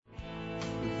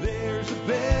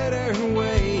better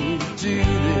way to do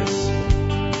this.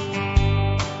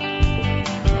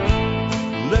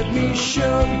 Let me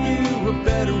show you a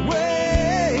better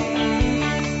way.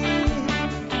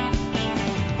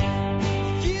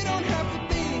 You don't have to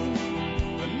be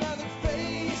another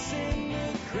face in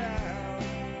the crowd.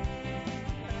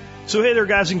 So hey there,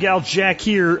 guys and gals, Jack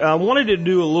here. I wanted to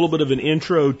do a little bit of an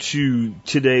intro to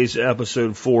today's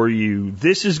episode for you.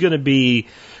 This is going to be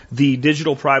the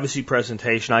digital privacy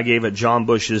presentation I gave at John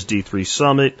Bush's D3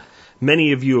 Summit.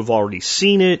 Many of you have already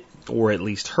seen it, or at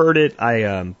least heard it.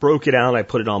 I broke it out. I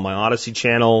put it on my Odyssey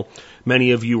channel.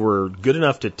 Many of you were good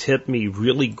enough to tip me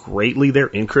really greatly there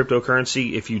in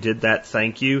cryptocurrency. If you did that,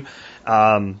 thank you.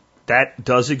 That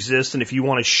does exist. And if you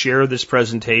want to share this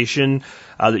presentation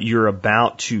that you're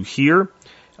about to hear,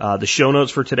 the show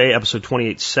notes for today, episode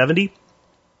 2870,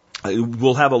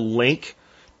 we'll have a link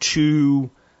to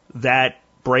that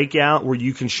breakout where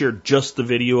you can share just the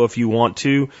video if you want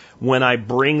to. When I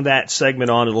bring that segment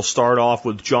on, it'll start off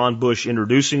with John Bush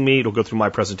introducing me. It'll go through my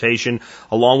presentation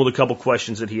along with a couple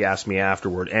questions that he asked me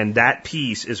afterward. And that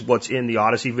piece is what's in the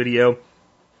Odyssey video.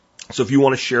 So if you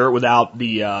want to share it without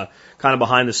the kind of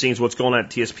behind the scenes, what's going on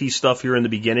at TSP stuff here in the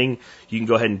beginning, you can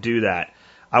go ahead and do that.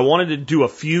 I wanted to do a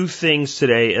few things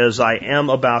today as I am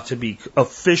about to be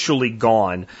officially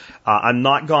gone. I'm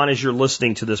not gone as you're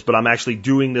listening to this, but I'm actually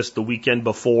doing this the weekend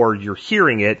before you're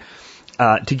hearing it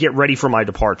to get ready for my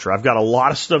departure. I've got a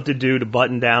lot of stuff to do to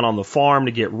button down on the farm,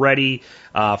 to get ready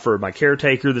for my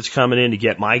caretaker that's coming in, to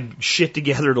get my shit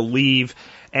together to leave.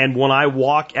 And when I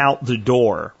walk out the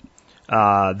door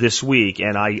this week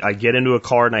and I get into a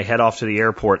car and I head off to the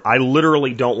airport, I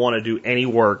literally don't want to do any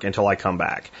work until I come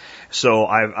back. So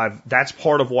that's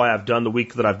part of why I've done the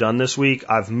week that I've done this week.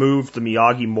 I've moved the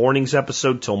Miyagi Mornings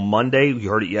episode till Monday. You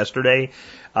heard it yesterday.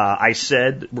 I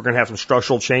said we're going to have some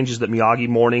structural changes, that Miyagi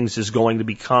Mornings is going to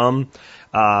become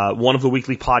one of the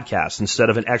weekly podcasts instead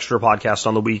of an extra podcast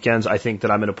on the weekends. I think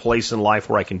that I'm in a place in life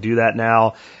where I can do that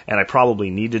now, and I probably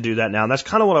need to do that now. And that's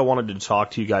kind of what I wanted to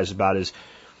talk to you guys about, is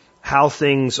how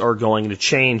things are going to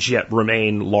change yet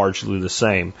remain largely the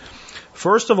same.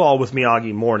 First of all, with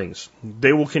Miyagi Mornings,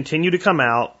 they will continue to come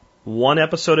out one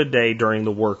episode a day during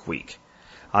the work week.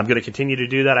 I'm going to continue to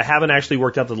do that. I haven't actually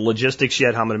worked out the logistics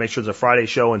yet. I'm going to make sure it's a Friday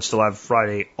show and still have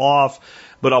Friday off,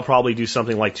 but I'll probably do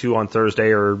something like 2 on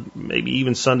Thursday or maybe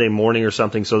even Sunday morning or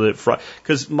something, so that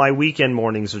because my weekend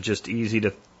mornings are just easy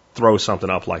to throw something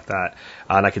up like that,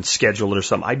 and I can schedule it or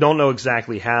something. I don't know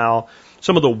exactly how.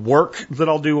 Some of the work that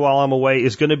I'll do while I'm away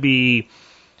is going to be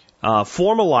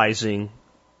formalizing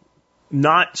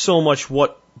not so much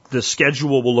what the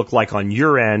schedule will look like on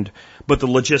your end, but the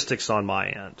logistics on my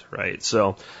end, right?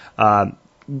 So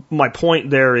my point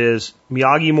there is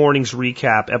Miyagi Mornings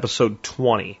Recap, episode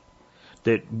 20,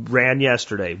 that ran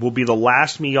yesterday, will be the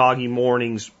last Miyagi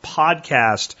Mornings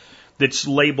podcast that's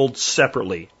labeled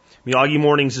separately. Miyagi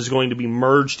Mornings is going to be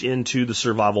merged into the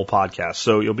Survival Podcast.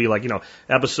 So you'll be like,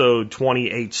 episode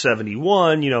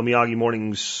 2871, Miyagi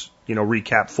Mornings,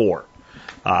 Recap 4.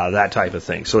 That type of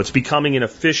thing. So it's becoming an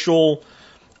official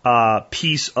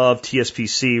piece of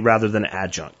TSPC rather than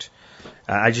adjunct.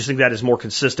 I just think that is more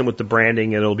consistent with the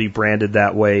branding, and it'll be branded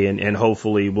that way, and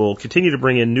hopefully we'll continue to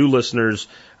bring in new listeners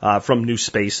from new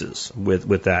spaces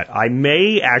with that. I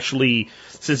may actually,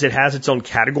 since it has its own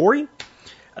category,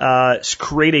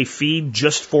 create a feed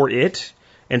just for it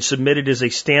and submit it as a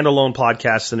standalone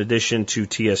podcast in addition to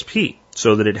TSP,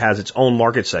 so that it has its own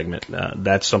market segment.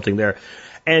 That's something there.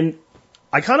 And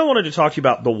I kind of wanted to talk to you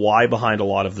about the why behind a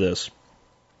lot of this.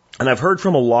 And I've heard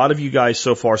from a lot of you guys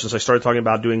so far since I started talking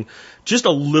about doing just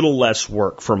a little less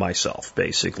work for myself,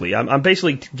 basically. I'm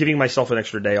basically giving myself an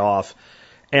extra day off.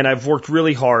 And I've worked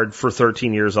really hard for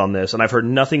 13 years on this, and I've heard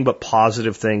nothing but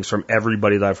positive things from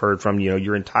everybody that I've heard from.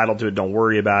 You're entitled to it, don't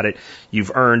worry about it,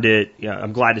 you've earned it,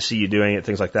 I'm glad to see you doing it,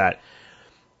 things like that.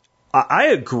 I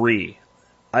agree.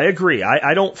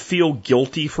 I don't feel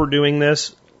guilty for doing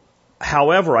this.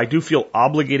 However, I do feel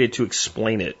obligated to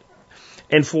explain it,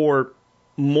 and for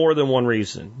more than one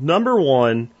reason. Number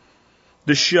one,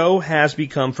 the show has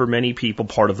become for many people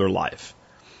part of their life.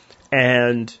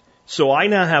 And so I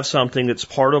now have something that's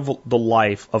part of the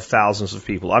life of thousands of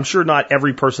people. I'm sure not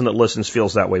every person that listens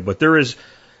feels that way, but there is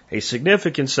a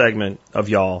significant segment of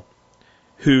y'all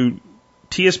who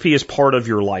TSP is part of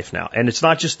your life now. And it's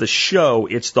not just the show,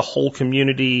 it's the whole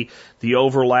community, the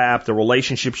overlap, the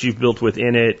relationships you've built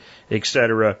within it,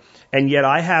 etc. And yet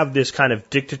I have this kind of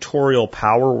dictatorial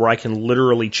power where I can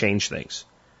literally change things.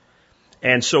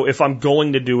 And so if I'm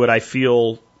going to do it, I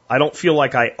don't feel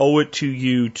like I owe it to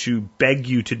you to beg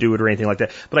you to do it or anything like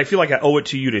that, but I feel like I owe it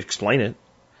to you to explain it.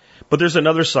 But there's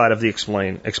another side of the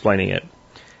explaining it.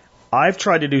 I've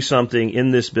tried to do something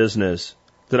in this business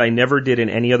that I never did in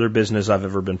any other business I've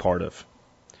ever been part of.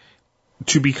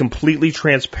 To be completely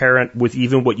transparent with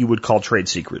even what you would call trade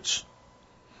secrets.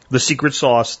 The secret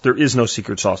sauce, there is no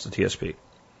secret sauce to TSP.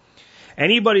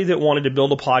 Anybody that wanted to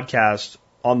build a podcast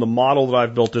on the model that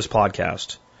I've built this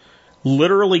podcast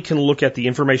literally can look at the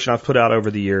information I've put out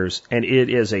over the years, and it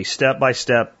is a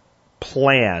step-by-step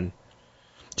plan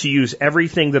to use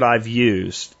everything that I've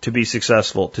used to be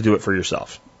successful to do it for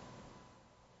yourself.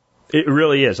 It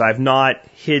really is. I've not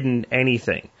hidden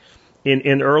anything.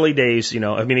 In early days,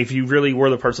 if you really were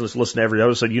the person that's listening to every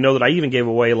episode, you know that I even gave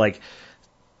away like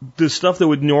the stuff that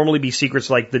would normally be secrets,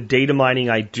 like the data mining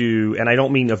I do, and I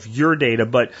don't mean of your data,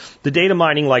 but the data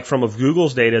mining like from of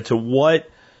Google's data to what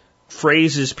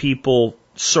phrases people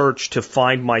search to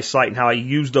find my site and how I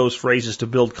use those phrases to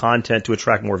build content to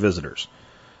attract more visitors.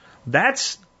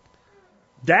 That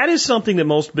is something that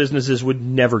most businesses would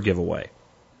never give away.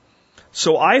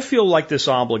 So I feel like this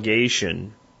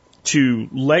obligation to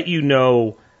let you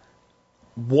know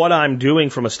what I'm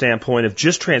doing from a standpoint of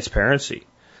just transparency.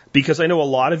 Because I know a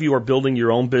lot of you are building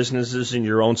your own businesses and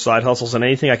your own side hustles, and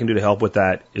anything I can do to help with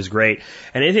that is great.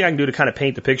 And anything I can do to kind of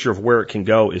paint the picture of where it can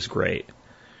go is great.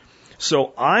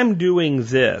 So I'm doing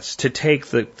this to take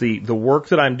the work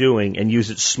that I'm doing and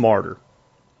use it smarter.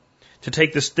 To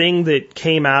take this thing that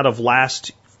came out of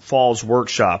last fall's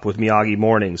workshop with Miyagi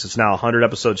Mornings, it's now 100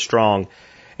 episodes strong,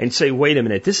 and say, wait a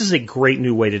minute, this is a great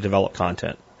new way to develop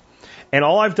content. And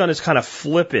all I've done is kind of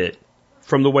flip it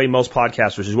from the way most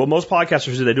podcasters do. What most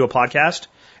podcasters do, they do a podcast,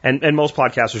 and most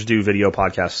podcasters do video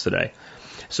podcasts today.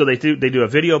 So they do a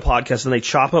video podcast, and they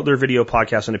chop up their video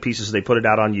podcast into pieces, and they put it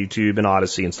out on YouTube and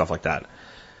Odyssey and stuff like that.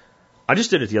 I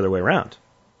just did it the other way around,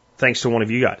 thanks to one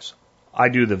of you guys. I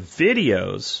do the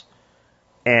videos,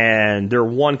 and they're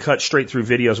one cut straight through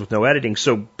videos with no editing,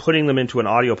 so putting them into an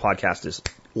audio podcast is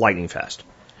lightning fast.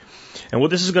 And what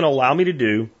this is going to allow me to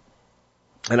do,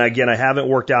 and again, I haven't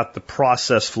worked out the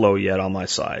process flow yet on my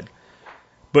side,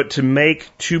 but to make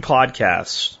 2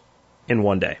 podcasts in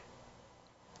one day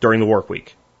during the work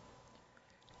week,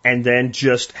 and then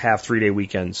just have 3-day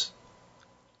weekends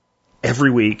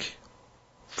every week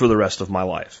for the rest of my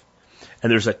life.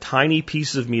 And there's a tiny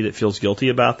piece of me that feels guilty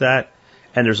about that,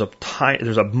 and there's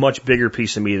a much bigger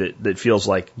piece of me that feels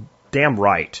like, damn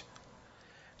right.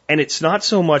 And it's not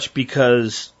so much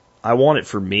because I want it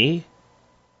for me.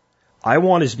 I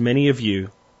want as many of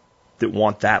you that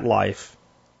want that life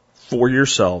for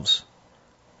yourselves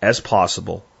as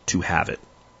possible to have it.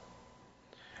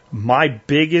 My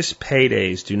biggest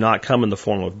paydays do not come in the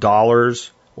form of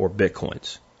dollars or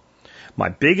bitcoins. My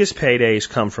biggest paydays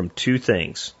come from 2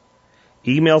 things.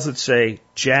 Emails that say,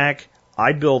 Jack,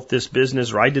 I built this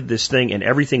business or I did this thing and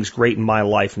everything's great in my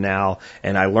life now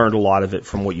and I learned a lot of it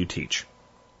from what you teach.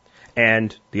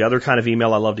 And the other kind of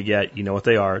email I love to get, you know what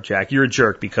they are, Jack, you're a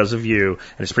jerk because of you,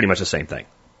 and it's pretty much the same thing.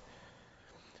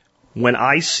 When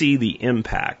I see the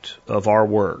impact of our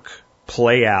work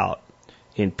play out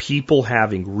in people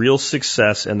having real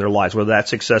success in their lives, whether that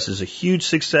success is a huge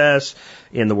success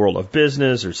in the world of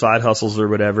business or side hustles or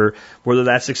whatever, whether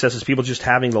that success is people just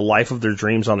having the life of their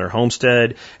dreams on their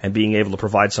homestead and being able to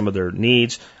provide some of their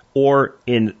needs, or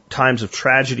in times of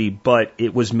tragedy, but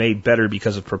it was made better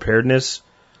because of preparedness,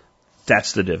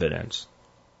 that's the dividends.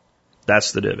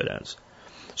 That's the dividends.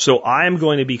 So I'm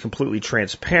going to be completely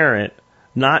transparent,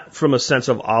 not from a sense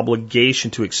of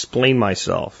obligation to explain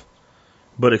myself,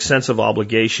 but a sense of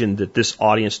obligation that this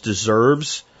audience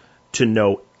deserves to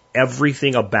know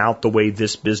everything about the way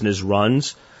this business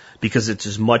runs, because it's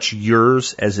as much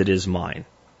yours as it is mine.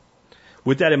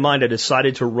 With that in mind, I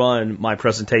decided to run my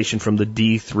presentation from the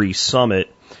D3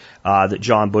 Summit that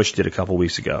John Bush did a couple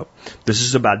weeks ago. This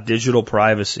is about digital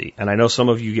privacy, and I know some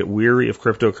of you get weary of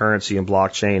cryptocurrency and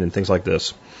blockchain and things like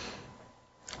this.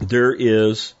 There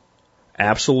is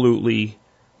absolutely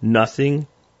nothing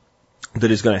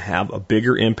that is going to have a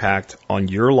bigger impact on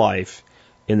your life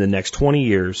in the next 20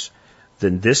 years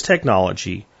than this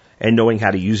technology and knowing how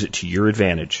to use it to your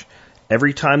advantage.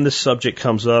 Every time this subject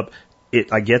comes up,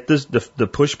 I get the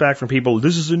pushback from people,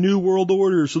 this is a new world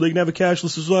order, so they can have a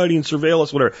cashless society and surveil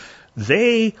us, whatever.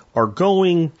 They are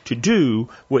going to do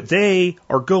what they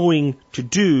are going to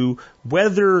do,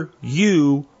 whether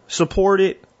you support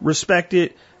it, respect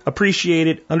it, appreciate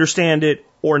it, understand it,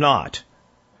 or not.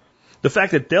 The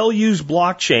fact that they'll use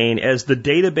blockchain as the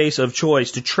database of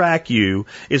choice to track you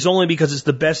is only because it's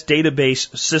the best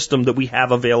database system that we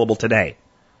have available today.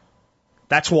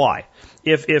 That's why.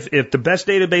 If the best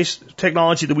database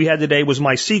technology that we had today was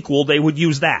MySQL, they would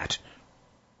use that.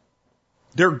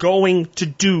 They're going to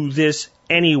do this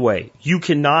anyway. You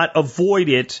cannot avoid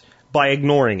it by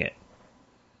ignoring it.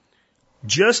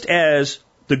 Just as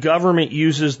the government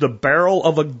uses the barrel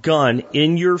of a gun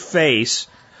in your face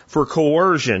for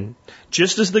coercion,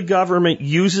 just as the government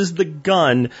uses the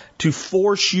gun to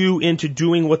force you into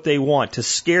doing what they want, to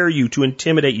scare you, to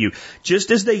intimidate you,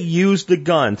 just as they use the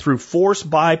gun through force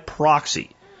by proxy,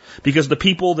 because the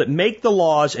people that make the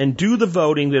laws and do the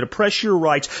voting that oppress your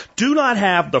rights do not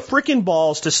have the frickin'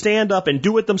 balls to stand up and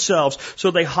do it themselves,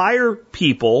 so they hire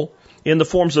people in the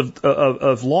forms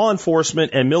of law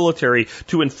enforcement and military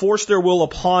to enforce their will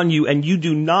upon you, and you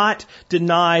do not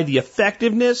deny the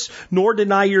effectiveness nor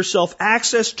deny yourself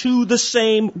access to the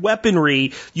same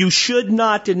weaponry. You should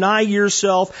not deny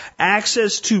yourself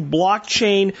access to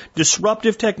blockchain,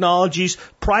 disruptive technologies,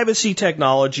 privacy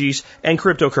technologies, and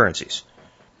cryptocurrencies.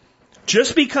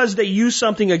 Just because they use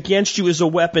something against you as a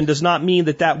weapon does not mean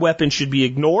that that weapon should be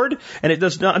ignored, and it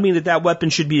does not mean that that weapon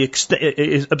should be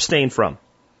abstained from.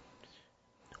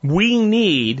 We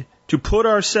need to put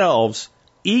ourselves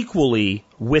equally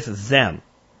with them.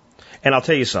 And I'll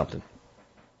tell you something.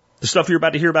 The stuff you're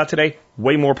about to hear about today,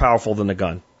 way more powerful than the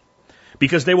gun.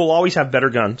 Because they will always have better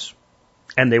guns,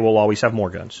 and they will always have more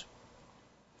guns.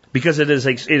 Because it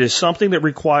is something that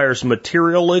requires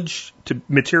material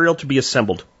to be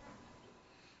assembled.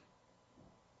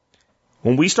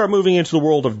 When we start moving into the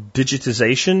world of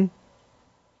digitization,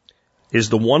 is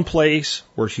the one place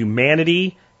where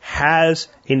humanity has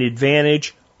an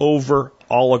advantage over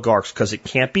oligarchs, because it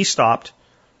can't be stopped,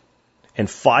 and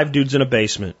 5 dudes in a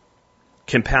basement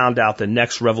can pound out the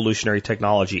next revolutionary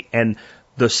technology. And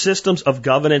the systems of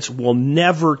governance will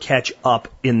never catch up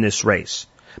in this race,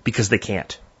 because they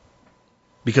can't.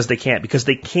 Because they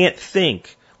can't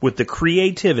think with the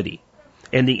creativity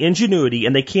and the ingenuity,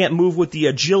 and they can't move with the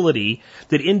agility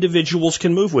that individuals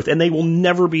can move with, and they will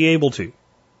never be able to.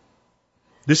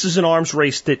 This is an arms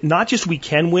race that not just we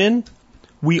can win,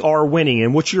 we are winning.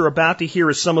 And what you're about to hear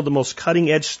is some of the most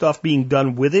cutting edge stuff being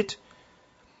done with it.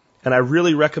 And I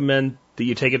really recommend that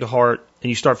you take it to heart and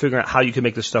you start figuring out how you can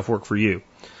make this stuff work for you.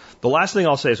 The last thing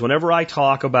I'll say is whenever I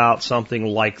talk about something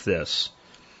like this,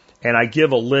 and I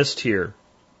give a list here,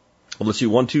 well, let's see,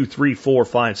 1, 2, 3, 4,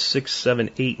 5, 6, 7,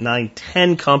 8, 9,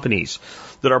 10 companies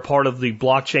that are part of the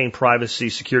Blockchain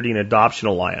Privacy, Security, and Adoption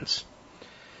Alliance.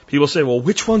 People say, well,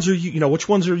 which ones are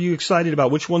you excited about?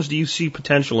 Which ones do you see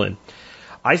potential in?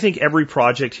 I think every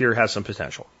project here has some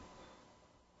potential.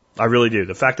 I really do.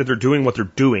 The fact that they're doing what they're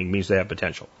doing means they have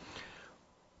potential.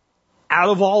 Out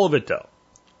of all of it, though,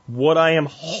 what I am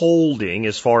holding,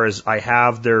 as far as I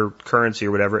have their currency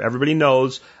or whatever, everybody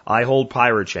knows I hold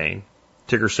Pirate Chain,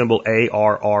 ticker symbol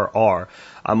ARRR.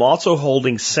 I'm also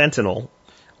holding Sentinel,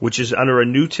 which is under a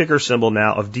new ticker symbol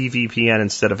now of DVPN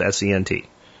instead of SENT.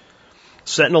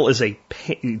 Sentinel is a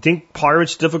pain. You think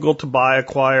Pirate's difficult to buy,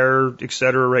 acquire,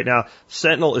 etc. right now?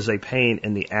 Sentinel is a pain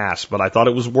in the ass, but I thought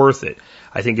it was worth it.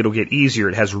 I think it'll get easier.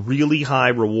 It has really high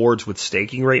rewards with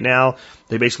staking right now.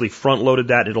 They basically front loaded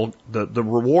that. The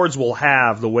rewards will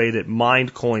have the way that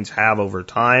mined coins have over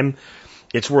time.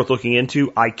 It's worth looking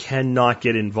into. I cannot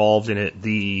get involved in it.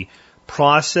 The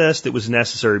process that was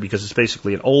necessary, because it's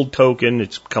basically an old token,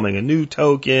 it's becoming a new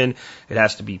token, it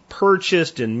has to be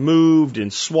purchased and moved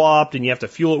and swapped, and you have to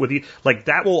fuel it with like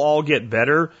that will all get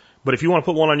better. But if you want to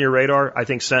put one on your radar, I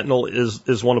think Sentinel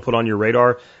is one to put on your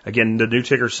radar. Again, the new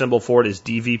ticker symbol for it is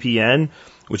DVPN,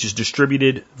 which is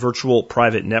Distributed Virtual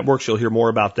Private Networks. You'll hear more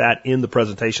about that in the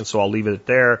presentation, so I'll leave it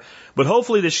there. But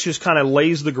hopefully this just kind of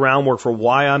lays the groundwork for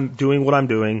why I'm doing what I'm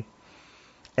doing,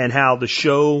 and how the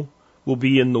show will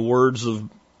be, in the words of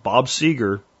Bob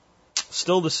Seger,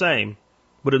 still the same,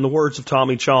 but in the words of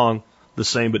Tommy Chong, the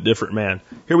same but different man.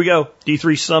 Here we go,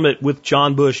 D3 Summit with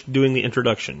John Bush doing the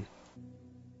introduction.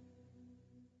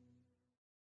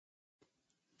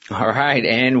 All right,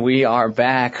 and we are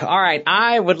back. All right,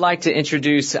 I would like to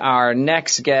introduce our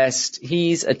next guest.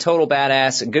 He's a total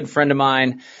badass, a good friend of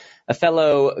mine, a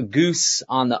fellow goose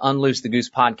on the Unloose the Goose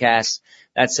podcast.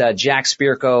 That's Jack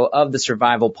Spirko of the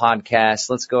Survival Podcast.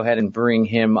 Let's go ahead and bring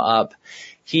him up.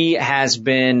 He has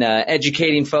been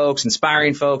educating folks,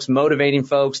 inspiring folks, motivating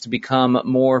folks to become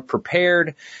more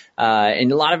prepared.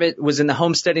 And a lot of it was in the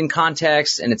homesteading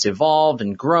context, and it's evolved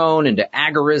and grown into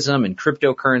agorism and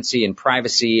cryptocurrency and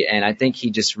privacy. And I think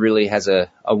he just really has a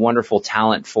wonderful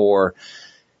talent for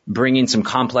bringing some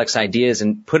complex ideas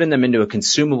and putting them into a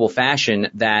consumable fashion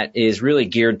that is really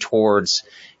geared towards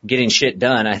getting shit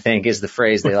done, I think, is the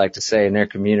phrase they like to say in their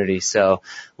community. So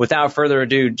without further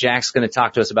ado, Jack's going to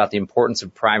talk to us about the importance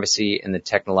of privacy and the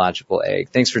technological egg.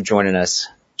 Thanks for joining us,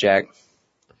 Jack.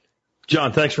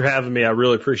 John, thanks for having me. I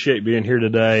really appreciate being here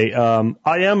today.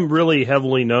 I am really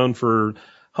heavily known for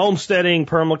homesteading,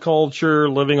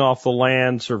 permaculture, living off the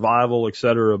land, survival,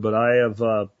 etc. But I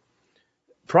have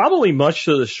probably much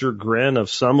to the chagrin of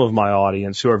some of my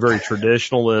audience who are very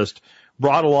traditionalist,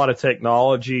 brought a lot of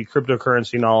technology,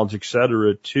 cryptocurrency knowledge, et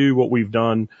cetera, to what we've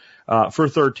done for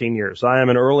 13 years. I am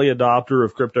an early adopter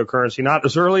of cryptocurrency, not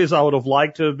as early as I would have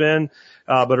liked to have been,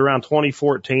 but around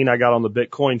 2014, I got on the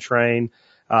Bitcoin train.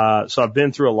 So I've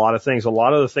been through a lot of things, a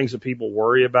lot of the things that people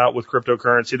worry about with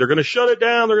cryptocurrency. They're going to shut it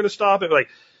down. They're going to stop it. Like,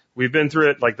 we've been through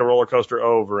it like the roller coaster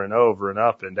over and over and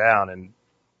up and down. And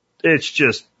it's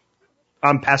just,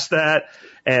 I'm past that.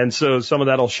 And so some of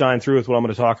that will shine through with what I'm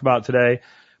going to talk about today.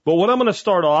 But what I'm going to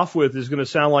start off with is going to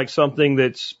sound like something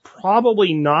that's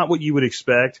probably not what you would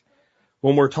expect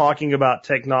when we're talking about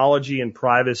technology and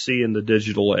privacy in the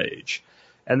digital age.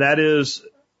 And that is,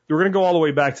 we're going to go all the way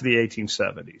back to the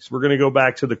 1870s. We're going to go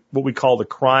back to what we call the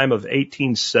crime of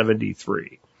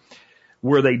 1873,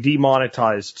 where they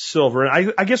demonetized silver.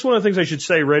 And I guess one of the things I should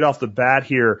say right off the bat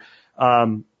here,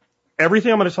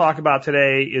 everything I'm going to talk about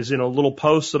today is in a little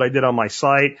post that I did on my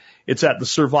site. It's at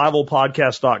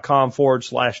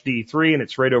thesurvivalpodcast.com/D3, and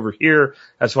it's right over here.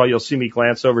 That's why you'll see me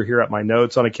glance over here at my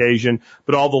notes on occasion.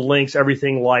 But all the links,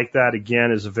 everything like that,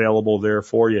 again, is available there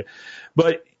for you.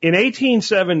 But in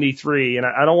 1873, and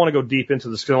I don't want to go deep into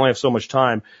this because I only have so much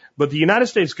time, but the United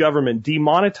States government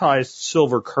demonetized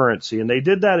silver currency, and they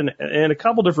did that in a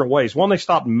couple different ways. One, they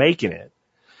stopped making it.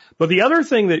 But the other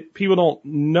thing that people don't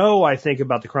know, I think,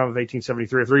 about the crime of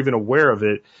 1873, if they're even aware of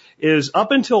it, is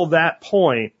up until that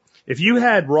point, if you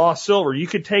had raw silver, you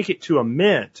could take it to a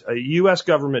mint, a U.S.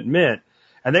 government mint,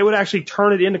 and they would actually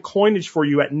turn it into coinage for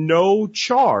you at no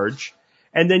charge,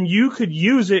 and then you could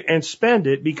use it and spend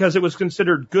it because it was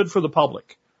considered good for the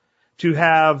public to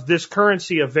have this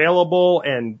currency available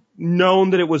and known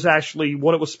that it was actually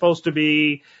what it was supposed to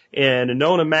be in a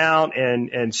known amount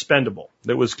and spendable.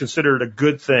 That was considered a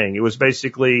good thing. It was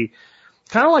basically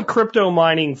kind of like crypto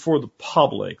mining for the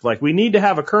public. Like, we need to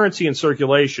have a currency in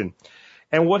circulation.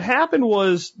 And what happened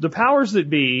was the powers that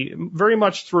be, very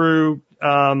much through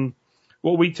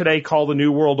what we today call the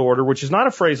New World Order, which is not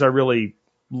a phrase I really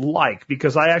like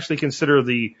because I actually consider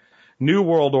the New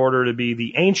World Order to be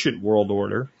the ancient world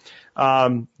order.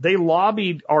 They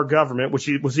lobbied our government, which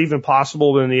was even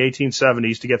possible in the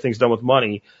 1870s to get things done with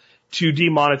money, to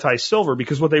demonetize silver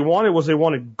because what they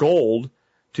wanted gold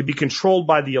to be controlled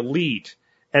by the elite,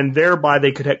 and thereby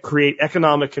they could create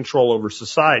economic control over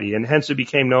society, and hence it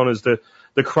became known as the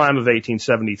crime of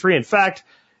 1873. In fact,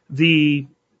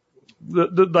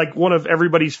 like one of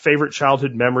everybody's favorite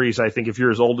childhood memories, I think, if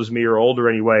you're as old as me or older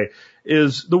anyway,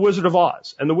 is The Wizard of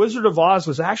Oz. And The Wizard of Oz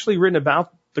was actually written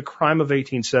about the crime of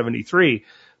 1873.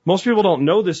 Most people don't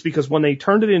know this because when they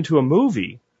turned it into a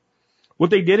movie, what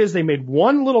they did is they made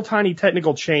one little tiny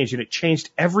technical change and it changed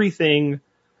everything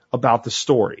about the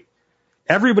story.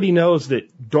 Everybody knows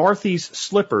that Dorothy's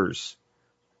slippers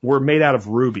were made out of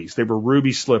rubies. They were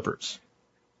ruby slippers.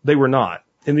 They were not.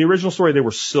 In the original story, they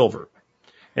were silver.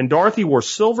 And Dorothy wore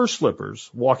silver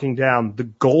slippers walking down the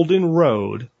golden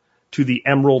road to the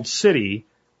Emerald City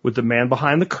with the man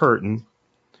behind the curtain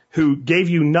who gave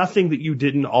you nothing that you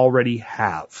didn't already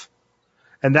have.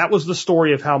 And that was the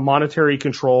story of how monetary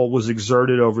control was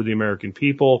exerted over the American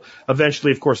people.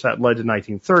 Eventually, of course, that led to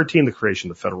 1913, the creation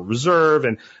of the Federal Reserve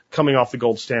and coming off the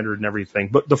gold standard and everything.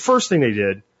 But the first thing they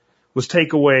did was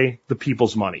take away the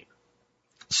people's money,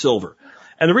 silver.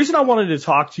 And the reason I wanted to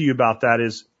talk to you about that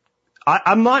is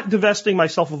I'm not divesting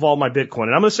myself of all my Bitcoin.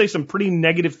 And I'm going to say some pretty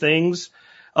negative things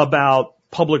about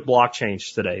public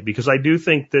blockchains today because I do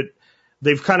think that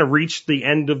they've kind of reached the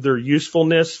end of their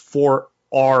usefulness for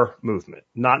our movement,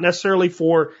 not necessarily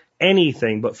for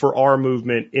anything, but for our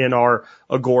movement in our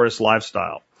agorist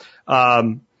lifestyle.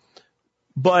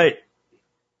 But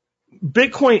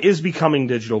Bitcoin is becoming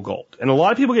digital gold. And a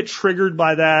lot of people get triggered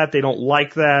by that. They don't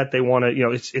like that. They want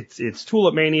to, it's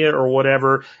tulip mania or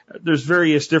whatever. There's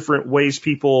various different ways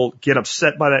people get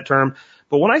upset by that term.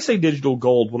 But when I say digital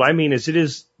gold, what I mean is it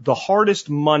is the hardest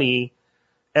money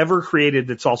ever created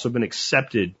that's also been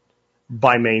accepted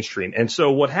by mainstream. And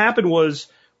so what happened was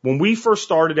when we first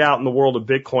started out in the world of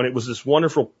Bitcoin, it was this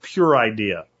wonderful, pure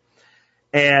idea.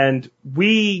 And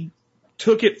we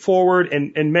took it forward,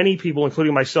 and many people,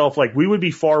 including myself, like we would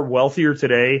be far wealthier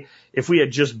today if we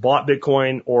had just bought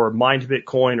Bitcoin or mined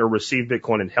Bitcoin or received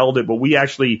Bitcoin and held it, but we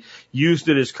actually used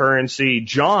it as currency.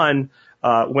 John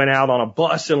went out on a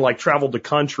bus and like traveled the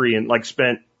country and like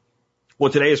spent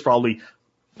what today is probably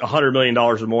 $100 million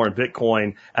or more in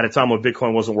Bitcoin at a time when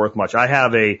Bitcoin wasn't worth much. I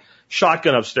have a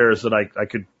shotgun upstairs that I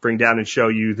could bring down and show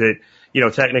you that,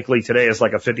 technically today is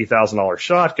like a $50,000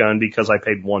 shotgun because I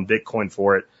paid 1 Bitcoin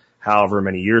for it however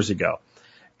many years ago.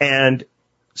 And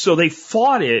so they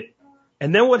fought it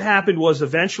And then what happened was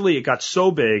eventually it got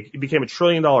so big, it became $1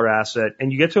 trillion asset,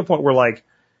 and you get to a point where like,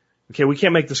 okay, we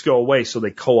can't make this go away, so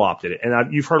they co-opted it.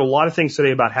 And you've heard a lot of things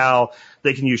today about how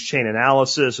they can use chain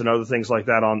analysis and other things like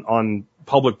that on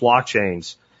public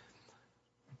blockchains.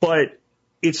 But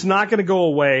it's not going to go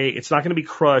away. It's not going to be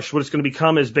crushed. What it's going to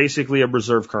become is basically a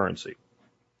reserve currency.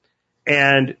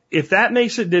 And if that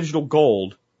makes it digital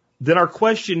gold, then our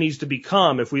question needs to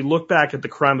become, if we look back at the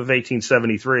crime of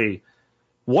 1873,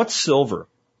 what's silver?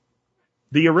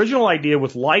 The original idea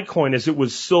with Litecoin is it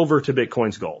was silver to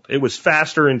Bitcoin's gold. It was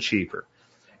faster and cheaper.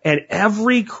 And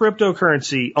every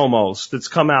cryptocurrency almost that's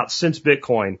come out since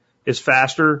Bitcoin is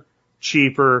faster,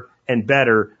 cheaper, and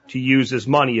better to use as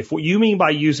money. If what you mean by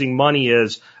using money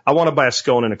is, I want to buy a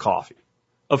scone and a coffee.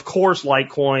 Of course,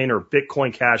 Litecoin or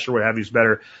Bitcoin Cash or what have you is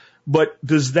better. But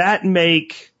does that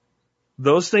make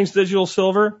those things digital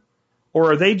silver?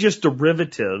 Or are they just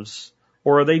derivatives?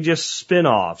 Or are they just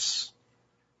spin-offs?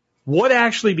 What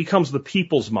actually becomes the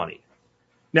people's money?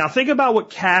 Now think about what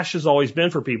cash has always been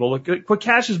for people. What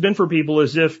cash has been for people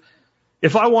is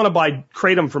if I want to buy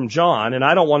Kratom from John and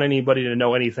I don't want anybody to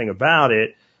know anything about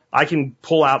it, I can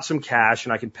pull out some cash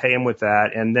and I can pay him with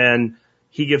that, and then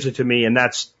he gives it to me, and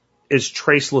that's as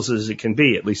traceless as it can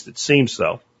be. At least it seems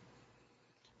so.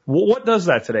 Well, what does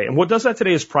that today? And what does that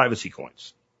today is privacy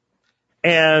coins.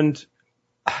 And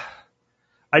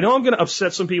I know I'm going to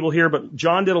upset some people here, but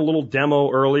John did a little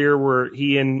demo earlier where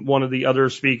he and one of the other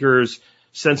speakers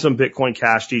sent some Bitcoin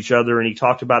Cash to each other, and he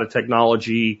talked about a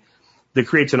technology that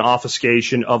creates an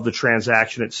obfuscation of the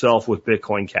transaction itself with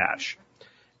Bitcoin Cash.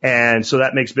 And so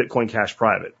that makes Bitcoin Cash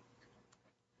private.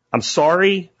 I'm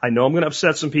sorry. I know I'm going to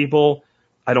upset some people.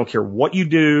 I don't care what you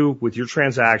do with your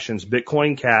transactions.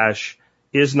 Bitcoin Cash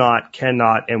is not,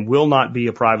 cannot, and will not be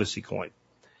a privacy coin.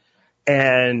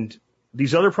 And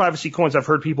these other privacy coins I've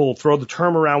heard people throw the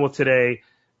term around with today,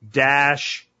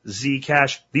 Dash,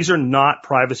 Zcash, these are not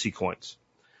privacy coins.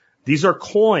 These are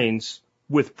coins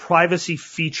with privacy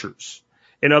features.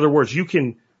 In other words, you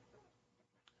can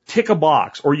tick a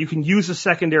box or you can use a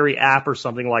secondary app or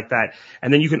something like that,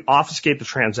 and then you can obfuscate the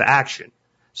transaction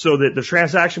so that the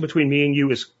transaction between me and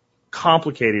you is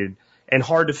complicated and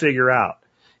hard to figure out.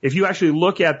 If you actually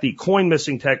look at the coin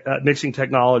mixing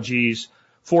technologies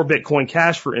for Bitcoin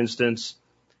Cash, for instance,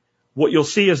 what you'll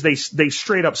see is they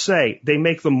straight up say they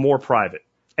make them more private.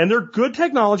 And they're good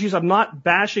technologies. I'm not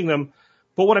bashing them.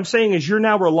 But what I'm saying is you're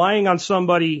now relying on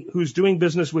somebody who's doing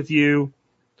business with you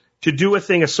to do a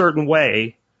thing a certain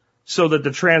way so that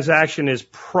the transaction is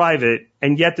private,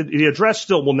 and yet the address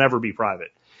still will never be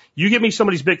private. You give me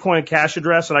somebody's Bitcoin Cash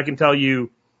address and I can tell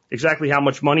you exactly how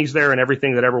much money's there and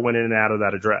everything that ever went in and out of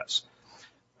that address.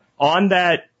 On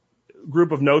that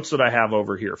group of notes that I have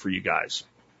over here for you guys,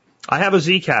 I have a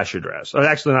Zcash address.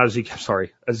 Actually, not a Zcash,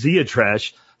 sorry, a Z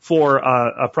address for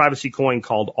a privacy coin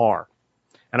called R.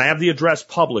 And I have the address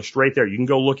published right there. You can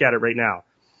go look at it right now.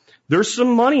 There's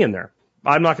some money in there.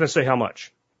 I'm not going to say how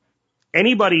much.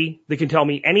 Anybody that can tell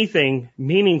me anything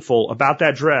meaningful about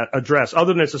that address,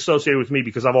 other than it's associated with me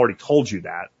because I've already told you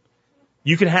that,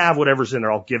 you can have whatever's in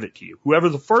there. I'll give it to you. Whoever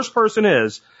the first person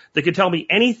is that can tell me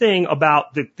anything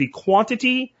about the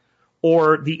quantity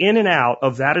or the in and out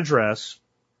of that address,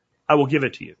 I will give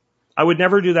it to you. I would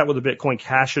never do that with a Bitcoin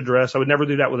Cash address. I would never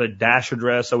do that with a Dash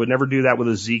address. I would never do that with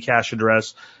a Zcash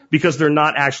address because they're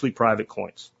not actually private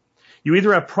coins. You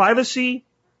either have privacy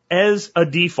as a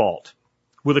default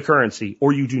with a currency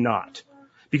or you do not,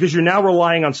 because you're now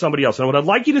relying on somebody else. And what I'd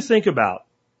like you to think about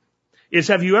is,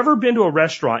 have you ever been to a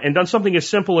restaurant and done something as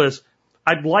simple as,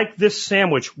 I'd like this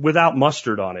sandwich without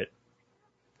mustard on it?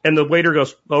 And the waiter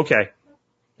goes, okay.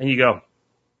 And you go,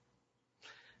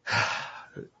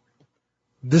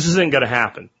 this isn't going to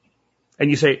happen.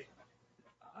 And you say,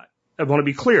 I want to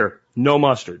be clear, no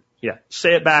mustard. Yeah,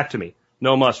 say it back to me,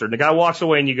 no mustard. And the guy walks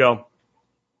away and you go,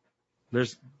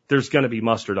 there's going to be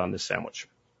mustard on this sandwich.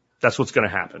 That's what's going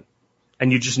to happen.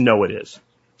 And you just know it is.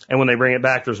 And when they bring it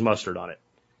back, there's mustard on it.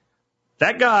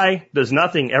 That guy does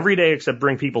nothing every day except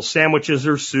bring people sandwiches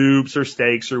or soups or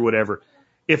steaks or whatever.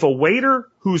 If a waiter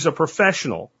who's a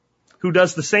professional, who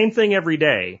does the same thing every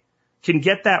day, can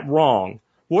get that wrong,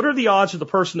 what are the odds that the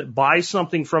person that buys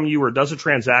something from you or does a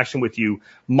transaction with you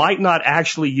might not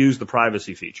actually use the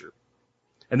privacy feature?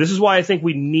 And this is why I think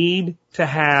we need to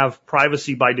have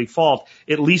privacy by default,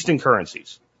 at least in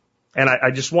currencies. And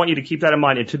I just want you to keep that in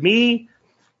mind. And to me,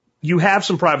 you have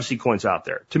some privacy coins out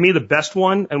there. To me, the best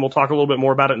one, and we'll talk a little bit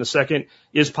more about it in a second,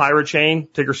 is Pirate Chain,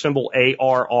 ticker symbol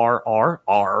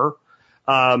ARRRR.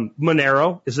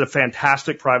 Monero is a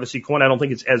fantastic privacy coin. I don't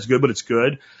think it's as good, but it's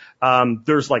good.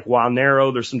 There's like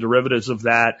Wildnero. There's some derivatives of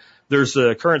that. There's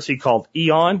a currency called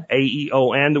Aeon,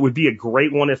 AEON, that would be a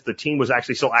great one if the team was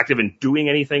actually still active and doing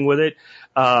anything with it.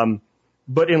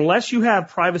 But unless you have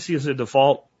privacy as a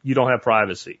default, you don't have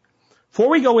privacy. Before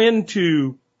we go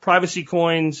into privacy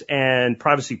coins and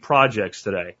privacy projects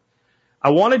today, I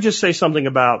want to just say something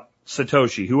about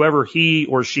Satoshi, whoever he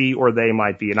or she or they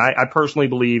might be. And I personally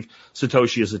believe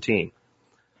Satoshi is a team.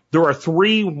 There are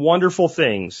 3 wonderful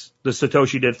things that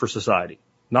Satoshi did for society.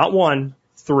 Not 1,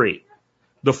 3.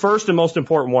 The first and most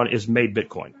important one is made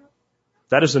Bitcoin.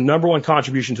 That is the number 1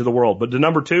 contribution to the world. But the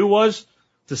number 2 was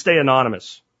to stay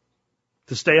anonymous.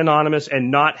 To stay anonymous and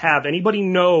not have anybody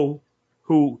know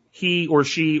who he or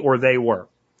she or they were.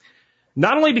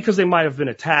 Not only because they might have been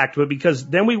attacked, but because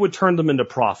then we would turn them into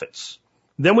prophets.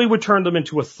 Then we would turn them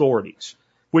into authorities.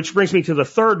 Which brings me to the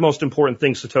third most important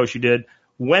thing Satoshi did.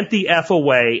 Went the F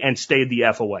away and stayed the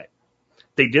F away.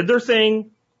 They did their thing,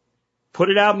 put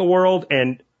it out in the world,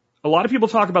 and a lot of people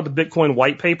talk about the Bitcoin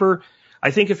white paper. I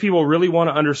think if people really want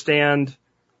to understand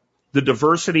the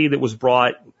diversity that was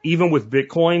brought, even with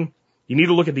Bitcoin, you need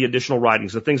to look at the additional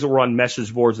writings, the things that were on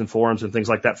message boards and forums and things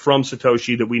like that from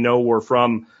Satoshi that we know were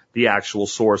from the actual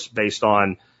source based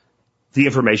on the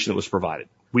information that was provided.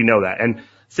 We know that. And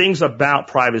things about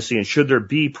privacy and should there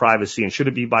be privacy and should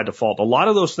it be by default. A lot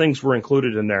of those things were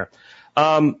included in there.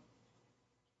 And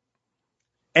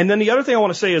then the other thing I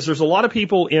want to say is there's a lot of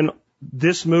people in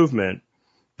this movement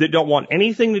that don't want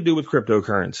anything to do with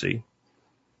cryptocurrency.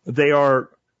 Or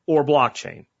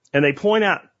blockchain. And they point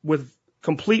out with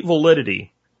complete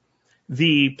validity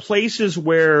the places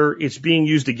where it's being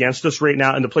used against us right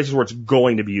now and the places where it's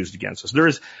going to be used against us. There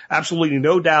is absolutely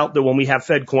no doubt that when we have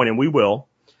Fed coin, and we will,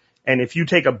 and if you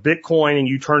take a Bitcoin and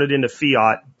you turn it into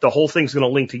fiat, the whole thing's going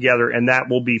to link together, and that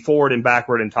will be forward and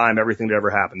backward in time, everything that ever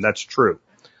happened. That's true.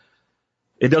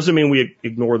 It doesn't mean we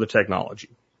ignore the technology.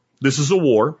 This is a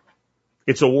war.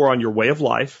 It's a war on your way of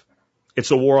life.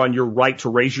 It's a war on your right to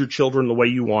raise your children the way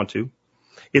you want to.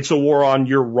 It's a war on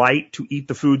your right to eat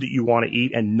the food that you want to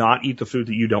eat and not eat the food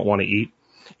that you don't want to eat.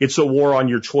 It's a war on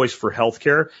your choice for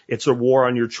healthcare. It's a war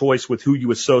on your choice with who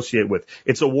you associate with.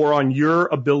 It's a war on your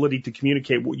ability to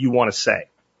communicate what you want to say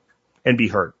and be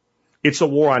heard. It's a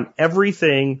war on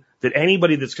everything that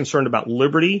anybody that's concerned about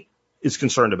liberty is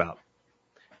concerned about.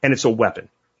 And it's a weapon.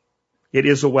 It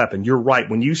is a weapon. You're right.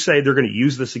 When you say they're going to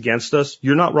use this against us,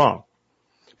 you're not wrong.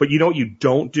 But you know what you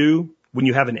don't do when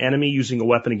you have an enemy using a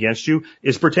weapon against you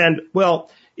is pretend,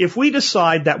 well, if we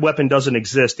decide that weapon doesn't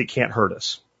exist, it can't hurt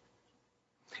us.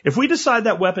 If we decide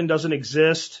that weapon doesn't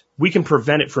exist, we can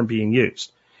prevent it from being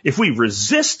used. If we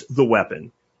resist the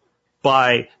weapon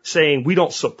by saying we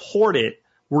don't support it,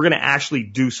 we're going to actually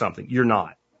do something. You're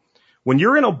not. When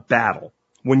you're in a battle,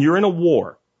 when you're in a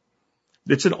war,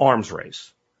 it's an arms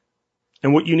race.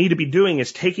 And what you need to be doing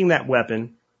is taking that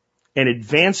weapon and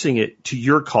advancing it to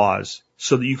your cause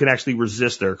so that you can actually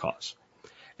resist their cause.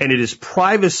 And it is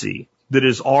privacy that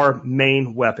is our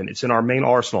main weapon. It's in our main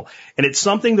arsenal. And it's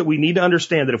something that we need to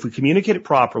understand that if we communicate it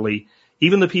properly,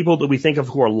 even the people that we think of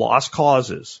who are lost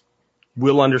causes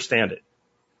will understand it.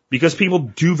 Because people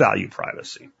do value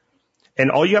privacy. And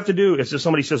all you have to do is if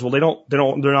somebody says, well,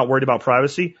 they're not worried about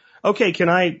privacy. Okay, can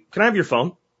I have your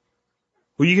phone?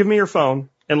 Will you give me your phone?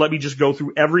 And let me just go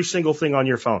through every single thing on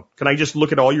your phone. Can I just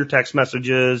look at all your text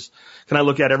messages? Can I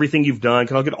look at everything you've done?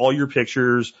 Can I look at all your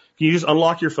pictures? Can you just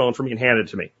unlock your phone for me and hand it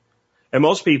to me? And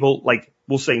most people,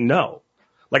 will say no.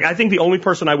 I think the only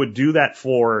person I would do that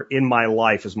for in my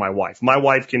life is my wife. My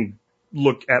wife can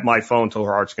look at my phone till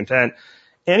her heart's content.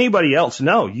 Anybody else,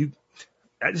 no.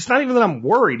 It's not even that I'm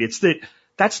worried. It's that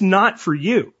that's not for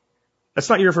you. That's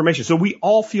not your information. So we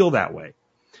all feel that way.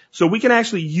 So we can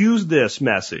actually use this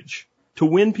message to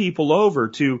win people over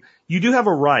to, you do have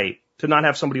a right to not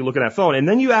have somebody looking at that phone. And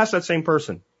then you ask that same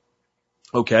person,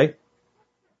 okay,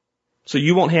 so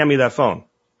you won't hand me that phone.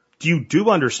 You do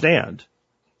understand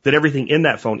that everything in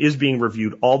that phone is being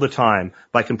reviewed all the time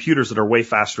by computers that are way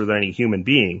faster than any human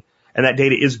being. And that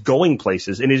data is going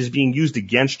places and it is being used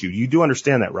against you. You do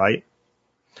understand that, right?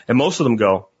 And most of them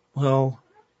go, well,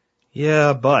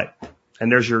 yeah, but,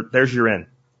 and there's your in.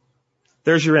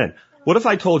 There's your in. What if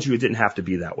I told you it didn't have to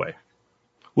be that way?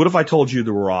 What if I told you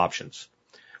there were options?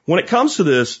 When it comes to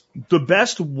this, the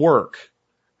best work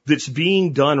that's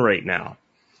being done right now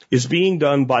is being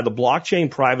done by the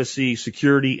Blockchain Privacy,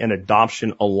 Security, and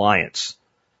Adoption Alliance,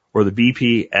 or the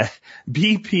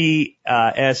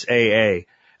BPSAA,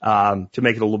 to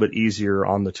make it a little bit easier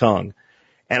on the tongue.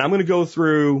 And I'm going to go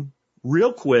through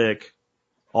real quick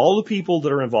all the people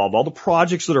that are involved, all the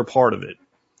projects that are part of it.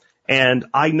 And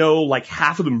I know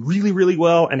half of them really, really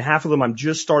well, and half of them I'm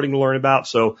just starting to learn about.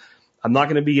 So I'm not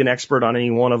going to be an expert on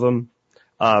any one of them.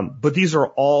 But these are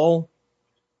all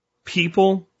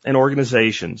people and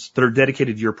organizations that are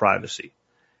dedicated to your privacy.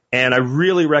 And I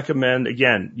really recommend,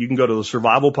 again, you can go to the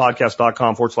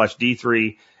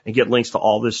survivalpodcast.com/D3 and get links to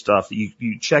all this stuff.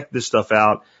 You check this stuff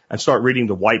out and start reading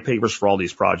the white papers for all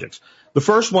these projects. The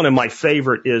first one and my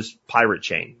favorite is Pirate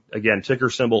Chain. Again, ticker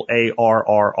symbol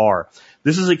ARRR.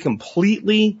 This is a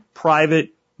completely private,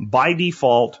 by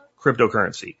default,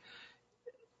 cryptocurrency.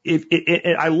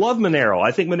 I love Monero.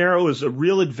 I think Monero is a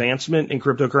real advancement in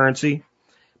cryptocurrency,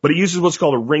 but it uses what's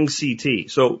called a ring CT.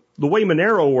 So the way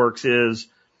Monero works is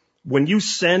when you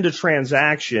send a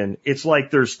transaction, it's like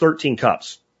there's 13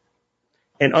 cups.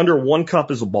 And under one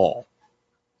cup is a ball.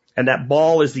 And that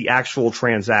ball is the actual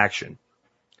transaction.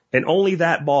 And only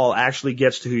that ball actually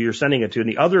gets to who you're sending it to. And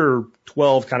the other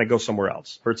 12 kind of go somewhere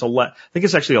else. Or it's I think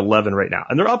it's actually 11 right now.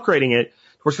 And they're upgrading it.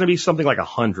 Of course, it's going to be something like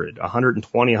 100,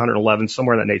 120, 111,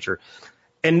 somewhere in that nature.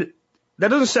 And that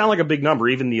doesn't sound like a big number,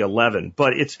 even the 11.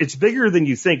 But it's bigger than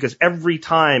you think, because every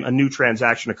time a new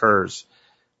transaction occurs,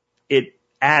 it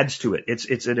adds to it.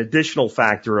 It's an additional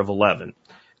factor of 11.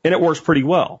 And it works pretty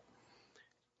well.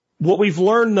 What we've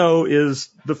learned, though, is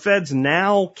the feds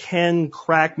now can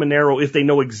crack Monero if they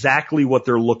know exactly what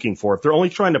they're looking for. If they're only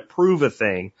trying to prove a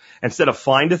thing instead of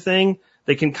find a thing,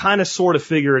 they can kind of sort of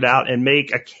figure it out and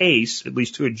make a case, at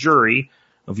least to a jury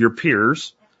of your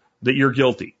peers, that you're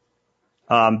guilty.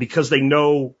 Because they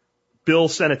know Bill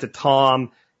sent it to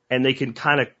Tom, and they can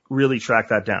kind of really track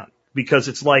that down. Because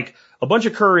it's like a bunch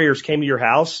of couriers came to your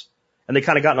house, and they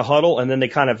kind of got in a huddle, and then they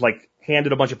kind of like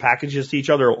handed a bunch of packages to each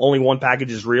other. Only one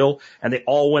package is real, and they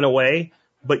all went away.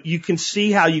 But you can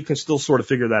see how you can still sort of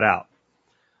figure that out.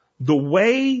 The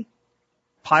way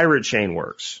Pirate Chain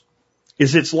works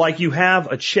is it's like you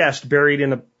have a chest buried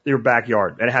in your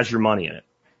backyard, and it has your money in it.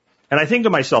 And I think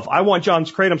to myself, I want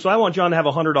John's kratom, so I want John to have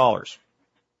 $100.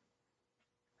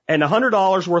 And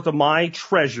 $100 worth of my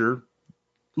treasure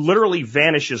literally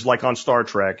vanishes like on Star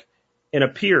Trek and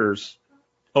appears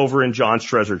over in John's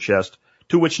treasure chest,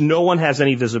 to which no one has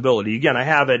any visibility. Again, I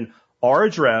have our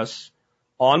address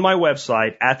on my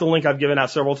website at the link I've given out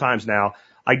several times now.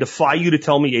 I defy you to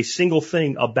tell me a single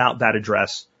thing about that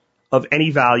address of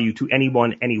any value to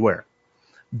anyone anywhere.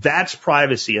 That's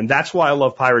privacy, and that's why I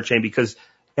love Pirate Chain, because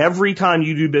every time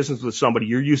you do business with somebody,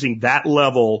 you're using that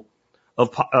level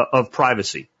of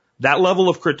privacy, that level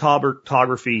of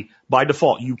cryptography by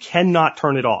default. You cannot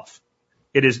turn it off.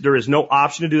 There is no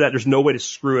option to do that. There's no way to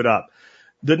screw it up.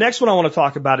 The next one I want to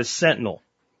talk about is Sentinel.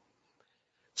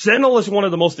 Sentinel is one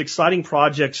of the most exciting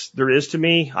projects there is to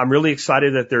me. I'm really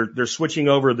excited that they're switching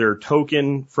over their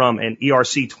token from an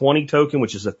ERC20 token,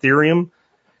 which is Ethereum,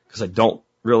 because I don't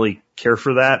really care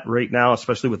for that right now,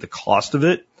 especially with the cost of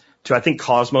it, to I think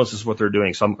Cosmos is what they're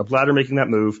doing. So I'm glad they're making that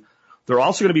move. They're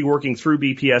also going to be working through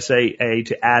BPSA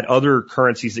to add other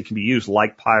currencies that can be used,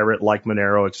 like Pirate, like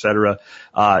Monero, et cetera,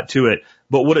 to it.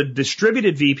 But what a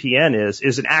distributed VPN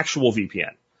is an actual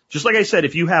VPN. Just like I said,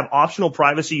 if you have optional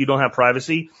privacy, you don't have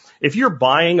privacy. If you're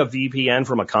buying a VPN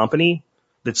from a company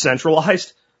that's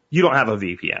centralized, you don't have a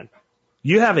VPN.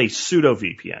 You have a pseudo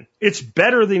VPN. It's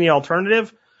better than the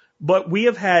alternative, but we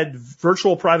have had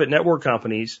virtual private network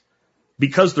companies,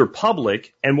 because they're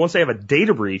public, and once they have a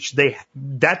data breach,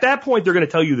 at that point they're going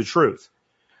to tell you the truth.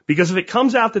 Because if it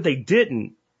comes out that they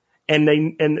didn't, and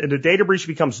the data breach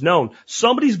becomes known,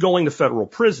 somebody's going to federal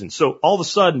prison. So all of a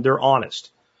sudden they're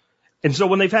honest. And so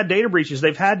when they've had data breaches,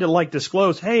 they've had to like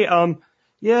disclose, hey, a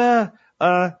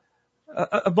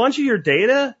bunch of your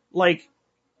data,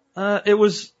 it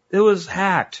was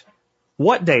hacked.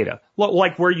 What data?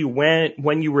 Like where you went,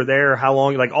 when you were there, how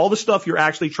long, like all the stuff you're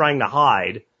actually trying to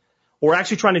hide, or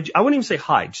actually trying to, I wouldn't even say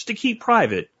hide, just to keep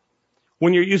private.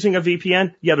 When you're using a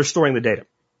VPN, yeah, they're storing the data.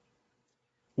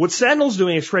 What Sentinel's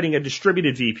doing is creating a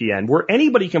distributed VPN where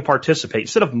anybody can participate.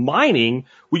 Instead of mining,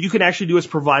 what you can actually do is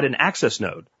provide an access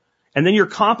node. And then you're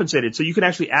compensated, so you can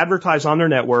actually advertise on their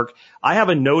network. I have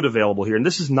a node available here, and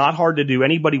this is not hard to do.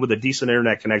 Anybody with a decent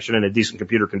internet connection and a decent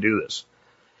computer can do this.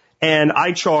 And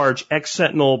I charge X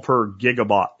Sentinel per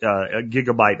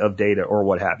gigabyte of data or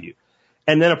what have you.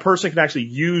 And then a person can actually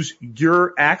use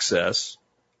your access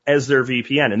as their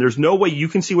VPN. And there's no way you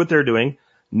can see what they're doing,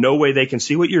 no way they can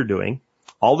see what you're doing.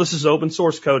 All this is open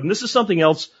source code. And this is something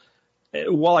else,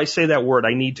 while I say that word,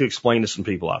 I need to explain to some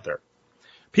people out there.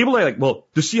 People are like, well,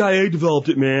 the CIA developed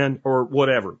it, man, or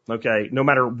whatever, okay, no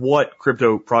matter what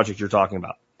crypto project you're talking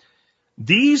about.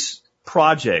 These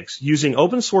projects using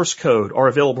open source code are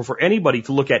available for anybody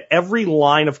to look at every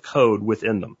line of code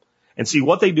within them and see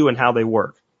what they do and how they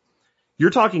work. You're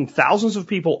talking thousands of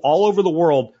people all over the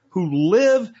world who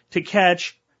live to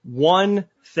catch one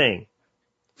thing.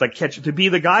 Like to be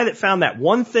the guy that found that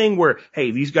one thing where,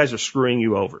 hey, these guys are screwing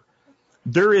you over.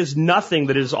 There is nothing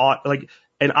that is like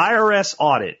an IRS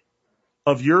audit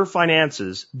of your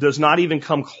finances does not even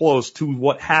come close to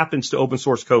what happens to open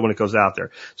source code when it goes out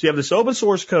there. So you have this open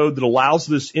source code that allows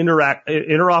this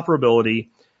interoperability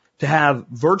to have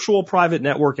virtual private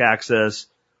network access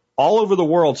all over the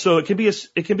world. So it can be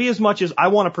as much as I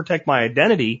want to protect my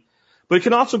identity, but it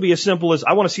can also be as simple as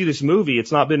I want to see this movie.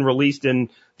 It's not been released in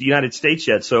the United States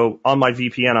yet. So on my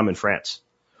VPN, I'm in France.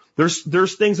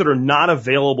 There's things that are not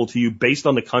available to you based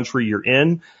on the country you're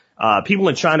in. People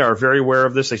in China are very aware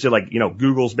of this. They say like,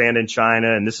 Google's banned in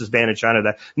China and this is banned in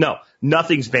China. No,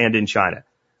 nothing's banned in China.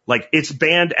 Like it's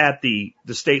banned at the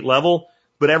state level,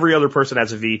 but every other person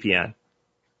has a VPN.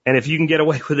 And if you can get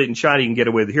away with it in China, you can get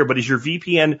away with it here. But is your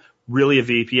VPN really a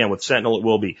VPN? With Sentinel, it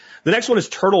will be. The next one is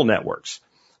Turtle Networks.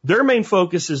 Their main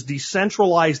focus is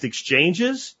decentralized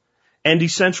exchanges and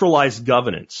decentralized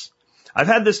governance. I've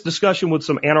had this discussion with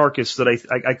some anarchists that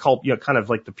I call, kind of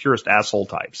like the purest asshole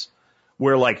types,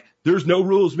 where like, there's no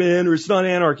rules, man, or it's not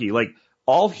anarchy. Like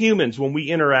all humans, when we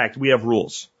interact, we have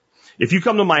rules. If you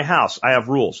come to my house, I have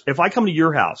rules. If I come to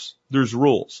your house, there's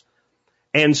rules.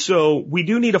 And so we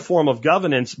do need a form of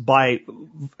governance by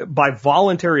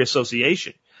voluntary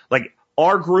association. Like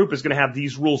our group is going to have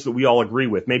these rules that we all agree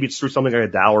with. Maybe it's through something like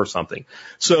a DAO or something.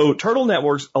 So Turtle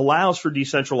Networks allows for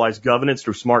decentralized governance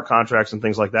through smart contracts and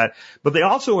things like that. But they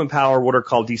also empower what are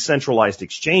called decentralized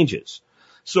exchanges.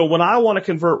 So when I want to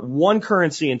convert one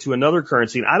currency into another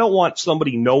currency, and I don't want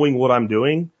somebody knowing what I'm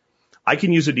doing, I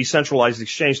can use a decentralized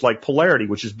exchange like Polarity,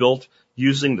 which is built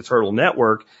using the Turtle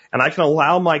Network, and I can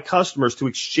allow my customers to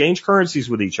exchange currencies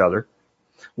with each other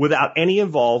without any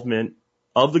involvement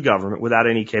of the government, without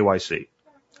any KYC.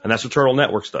 And that's what Turtle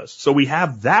Networks does. So we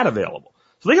have that available.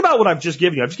 So think about what I've just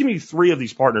given you. I've just given you 3 of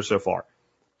these partners so far.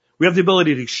 We have the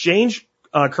ability to exchange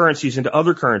currencies into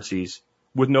other currencies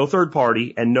with no third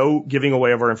party and no giving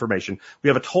away of our information. We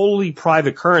have a totally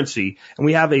private currency, and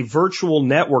we have a virtual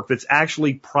network that's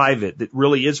actually private, that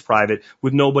really is private,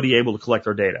 with nobody able to collect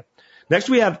our data. Next,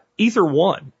 we have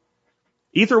Ether1.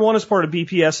 Ether1 is part of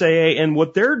BPSAA, and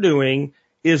what they're doing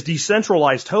is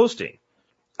decentralized hosting.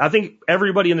 I think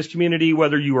everybody in this community,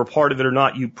 whether you were part of it or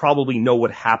not, you probably know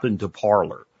what happened to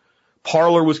Parler.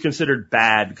 Parler was considered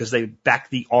bad because they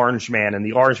backed the Orange Man and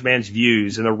the Orange Man's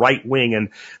views and the right wing and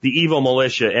the evil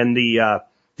militia and the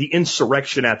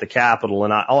insurrection at the Capitol.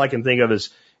 And all I can think of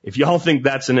is, if y'all think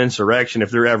that's an insurrection,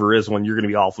 if there ever is one, you're going to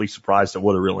be awfully surprised at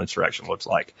what a real insurrection looks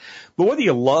like. But whether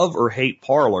you love or hate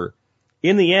Parler,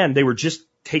 in the end, they were just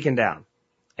taken down.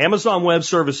 Amazon Web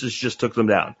Services just took them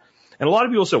down. And a lot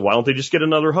of people said, why don't they just get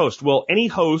another host? Well, any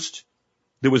host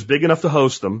that was big enough to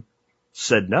host them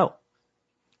said no.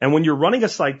 And when you're running a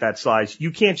site that size,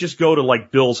 you can't just go to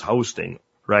like Bill's Hosting,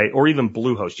 right? Or even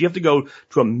Bluehost. You have to go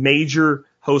to a major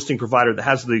hosting provider that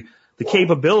has the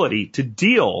capability to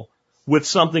deal with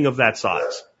something of that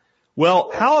size.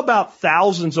 Well, how about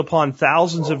thousands upon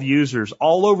thousands of users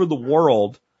all over the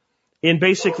world in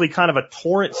basically kind of a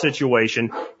torrent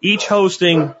situation, each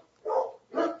hosting,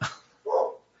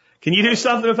 can you do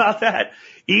something about that?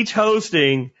 Each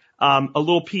hosting a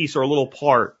little piece or a little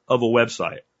part of a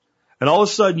website. And all of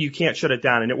a sudden you can't shut it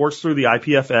down. And it works through the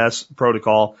IPFS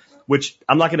protocol, which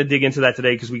I'm not going to dig into that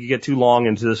today because we could get too long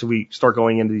into this if we start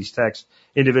going into these texts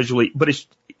individually. But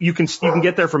you can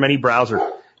get there from any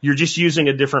browser. You're just using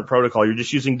a different protocol. You're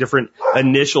just using different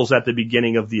initials at the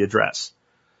beginning of the address.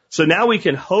 So now we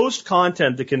can host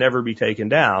content that can never be taken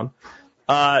down.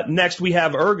 Next we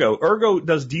have Ergo. Ergo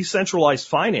does decentralized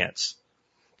finance.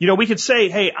 We could say,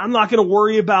 hey, I'm not going to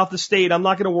worry about the state. I'm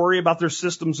not going to worry about their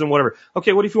systems and whatever.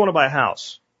 Okay, what if you want to buy a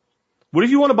house? What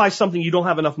if you want to buy something you don't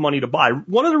have enough money to buy?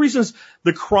 One of the reasons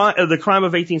the crime of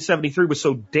 1873 was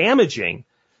so damaging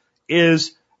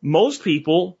is most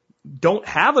people don't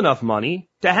have enough money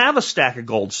to have a stack of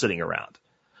gold sitting around.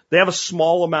 They have a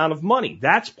small amount of money.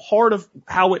 That's part of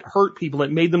how it hurt people.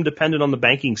 It made them dependent on the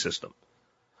banking system.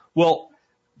 Well,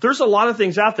 there's a lot of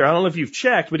things out there. I don't know if you've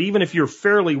checked, but even if you're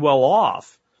fairly well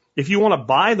off, if you want to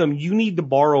buy them, you need to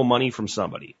borrow money from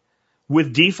somebody.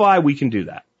 With DeFi, we can do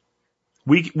that.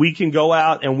 We can go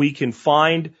out and we can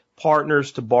find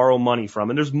partners to borrow money from.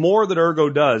 And there's more that Ergo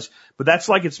does, but that's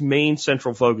like its main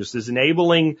central focus is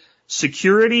enabling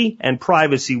security and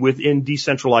privacy within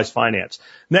decentralized finance.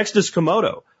 Next is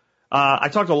Komodo. I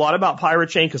talked a lot about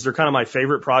Pirate Chain because they're kind of my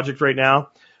favorite project right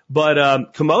now. But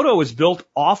Komodo is built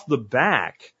off the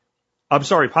back.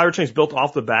 Pirate Chain is built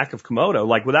off the back of Komodo.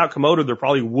 Like without Komodo, there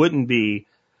probably wouldn't be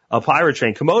a Pirate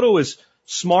Chain. Komodo is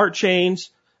smart chains,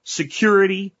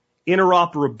 security,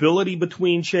 interoperability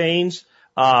between chains,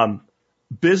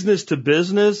 business to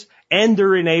business, and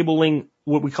they're enabling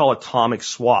what we call atomic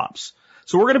swaps.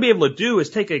 So what we're going to be able to do is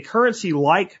take a currency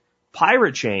like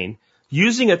Pirate Chain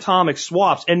using atomic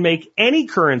swaps and make any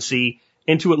currency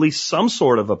into at least some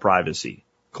sort of a privacy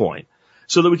coin,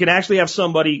 so that we can actually have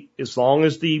somebody, as long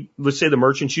as let's say the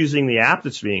merchant's using the app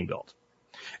that's being built,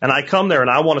 and I come there and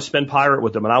I want to spend Pirate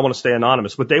with them and I want to stay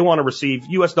anonymous, but they want to receive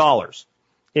US dollars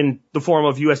in the form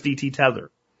of USDT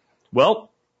Tether.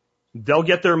 Well, they'll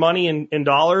get their money in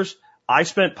dollars. I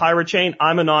spent Pirate Chain.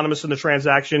 I'm anonymous in the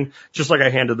transaction, just like I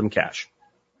handed them cash.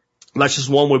 That's just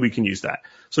one way we can use that.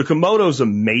 So Komodo's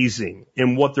amazing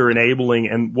in what they're enabling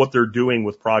and what they're doing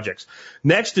with projects.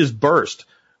 Next is Burst.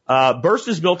 Burst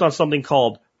is built on something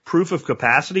called proof of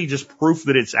capacity, just proof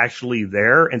that it's actually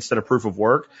there instead of proof of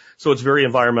work. So it's very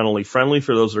environmentally friendly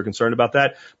for those that are concerned about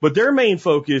that. But their main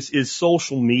focus is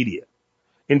social media,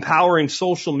 empowering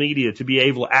social media to be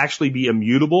able to actually be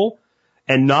immutable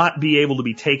and not be able to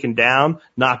be taken down,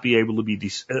 not be able to be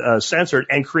censored,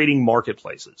 and creating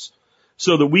marketplaces,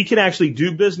 so that we can actually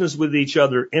do business with each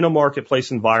other in a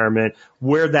marketplace environment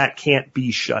where that can't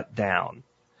be shut down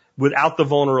without the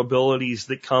vulnerabilities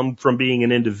that come from being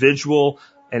an individual.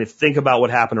 And think about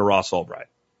what happened to Ross Ulbright.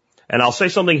 And I'll say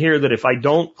something here that if I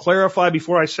don't clarify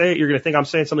before I say it, you're going to think I'm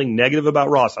saying something negative about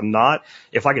Ross. I'm not.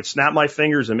 If I could snap my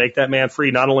fingers and make that man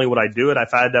free, not only would I do it,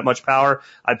 if I had that much power,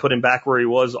 I'd put him back where he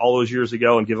was all those years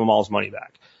ago and give him all his money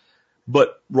back.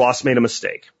 But Ross made a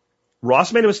mistake.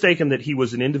 Ross made a mistake in that he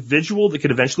was an individual that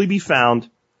could eventually be found,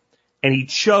 and he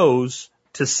chose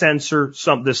to censor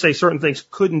to say certain things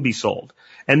couldn't be sold.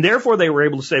 And therefore they were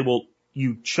able to say, well,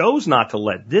 you chose not to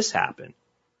let this happen,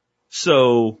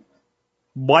 so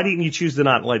why didn't you choose to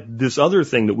not let this other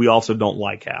thing that we also don't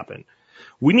like happen?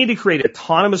 We need to create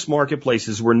autonomous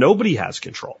marketplaces where nobody has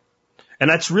control. And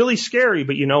that's really scary,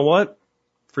 but you know what?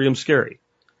 Freedom's scary.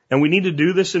 And we need to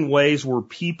do this in ways where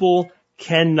people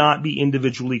cannot be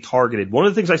individually targeted. One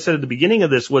of the things I said at the beginning of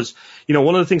this was,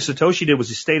 one of the things Satoshi did was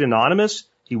he stayed anonymous,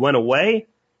 he went away,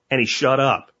 and he shut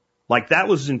up. Like, that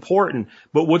was important.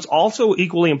 But what's also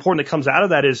equally important that comes out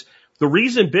of that is the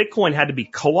reason Bitcoin had to be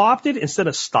co-opted instead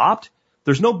of stopped.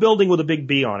 There's no building with a big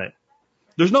B on it.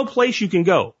 There's no place you can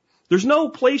go. There's no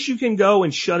place you can go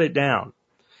and shut it down.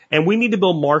 And we need to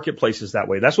build marketplaces that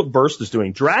way. That's what Burst is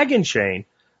doing. Dragon Chain,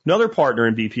 another partner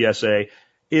in BPSA,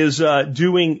 is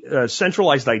doing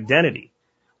centralized identity.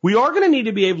 We are going to need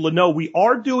to be able to know we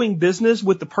are doing business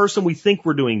with the person we think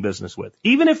we're doing business with,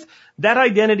 even if that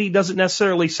identity doesn't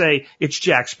necessarily say it's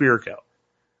Jack Spirko.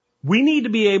 We need to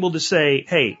be able to say,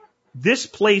 hey, this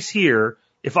place here,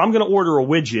 if I'm going to order a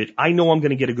widget, I know I'm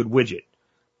going to get a good widget.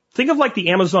 Think of like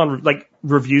the Amazon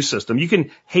review system. You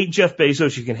can hate Jeff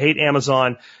Bezos, you can hate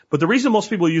Amazon, but the reason most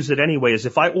people use it anyway is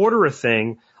if I order a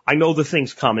thing, I know the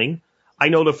thing's coming. I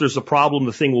know that if there's a problem,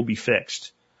 the thing will be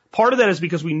fixed. Part of that is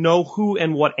because we know who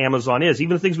and what Amazon is.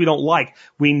 Even the things we don't like,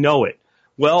 we know it.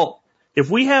 Well, if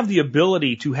we have the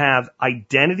ability to have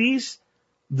identities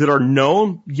that are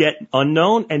known yet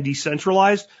unknown and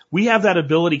decentralized, we have that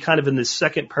ability kind of in this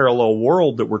second parallel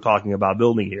world that we're talking about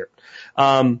building here.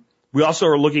 We also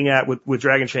are looking at with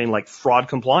Dragon Chain, like fraud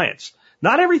compliance.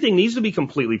 Not everything needs to be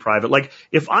completely private. Like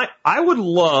if I would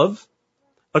love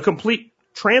a complete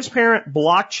transparent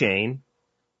blockchain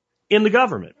in the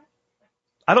government.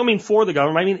 I don't mean for the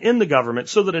government, I mean in the government,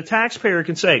 so that a taxpayer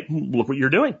can say, look what you're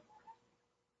doing.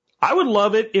 I would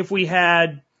love it if we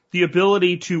had the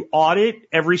ability to audit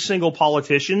every single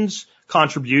politician's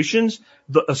contributions,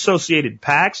 the associated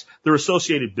PACs, their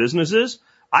associated businesses.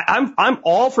 I'm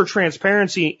all for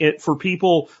transparency for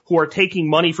people who are taking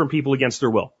money from people against their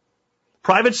will.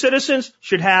 Private citizens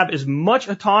should have as much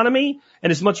autonomy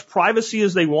and as much privacy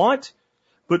as they want,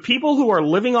 but people who are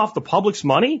living off the public's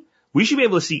money, we should be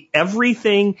able to see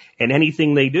everything and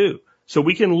anything they do. So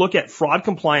we can look at fraud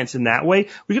compliance in that way.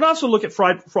 We can also look at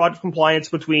fraud compliance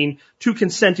between two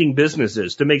consenting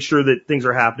businesses to make sure that things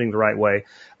are happening the right way.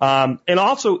 And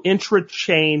also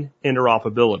intra-chain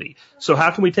interoperability. So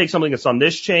how can we take something that's on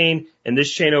this chain and this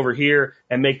chain over here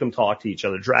and make them talk to each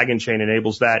other? Dragon Chain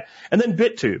enables that. And then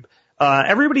BitTube.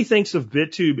 Everybody thinks of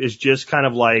BitTube as just kind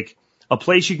of like a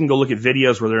place you can go look at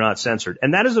videos where they're not censored.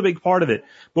 And that is a big part of it.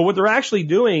 But what they're actually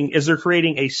doing is they're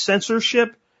creating a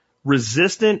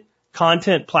censorship-resistant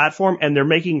content platform, and they're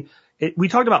making it. We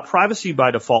talked about privacy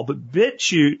by default, but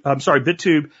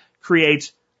BitTube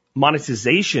creates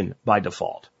monetization by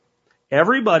default.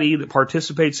 Everybody that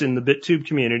participates in the BitTube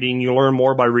community, and you'll learn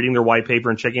more by reading their white paper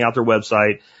and checking out their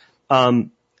website,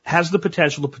 has the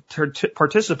potential to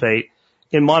participate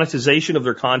in monetization of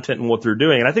their content and what they're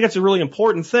doing. And I think that's a really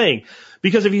important thing,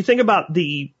 because if you think about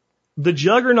the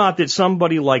juggernaut that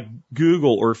somebody like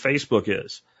Google or Facebook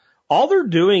is, all they're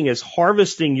doing is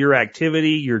harvesting your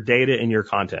activity, your data, and your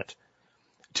content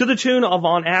to the tune of,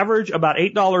 on average, about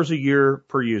 $8 a year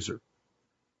per user.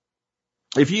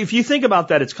 If you think about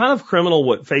that, it's kind of criminal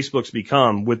what Facebook's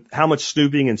become with how much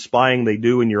snooping and spying they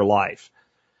do in your life.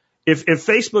 If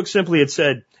Facebook simply had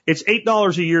said, it's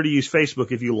 $8 a year to use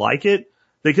Facebook if you like it,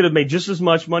 they could have made just as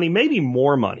much money, maybe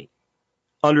more money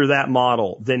under that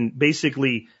model than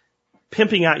basically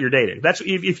pimping out your data. That's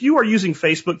if you are using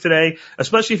Facebook today,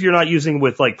 especially if you're not using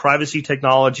with like privacy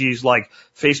technologies like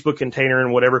Facebook Container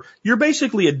and whatever, you're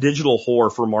basically a digital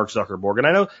whore for Mark Zuckerberg.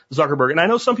 And I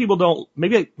know some people don't,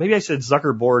 maybe I said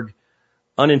Zuckerberg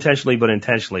unintentionally but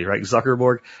intentionally, right?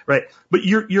 Zuckerberg, right? But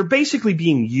you're basically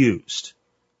being used.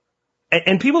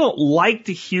 And people don't like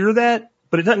to hear that,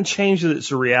 but it doesn't change that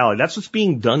it's a reality. That's what's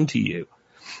being done to you.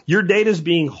 Your data is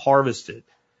being harvested.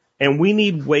 And we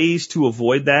need ways to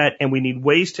avoid that, and we need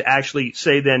ways to actually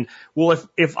say then, well,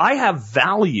 if I have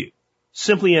value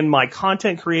simply in my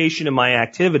content creation and my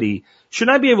activity, should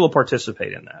I be able to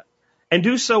participate in that? And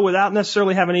do so without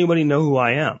necessarily having anybody know who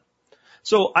I am.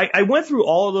 So I went through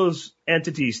all of those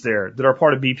entities there that are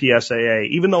part of BPSAA,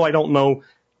 even though I don't know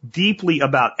deeply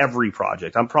about every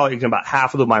project. I'm probably about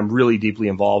half of them I'm really deeply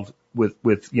involved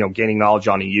with gaining knowledge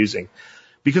on and using,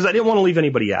 because I didn't want to leave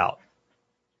anybody out.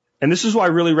 And this is why I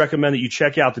really recommend that you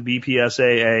check out the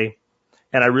BPSAA,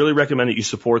 and I really recommend that you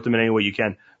support them in any way you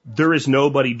can. There is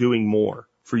nobody doing more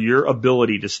for your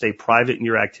ability to stay private in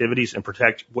your activities and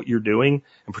protect what you're doing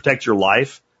and protect your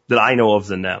life that I know of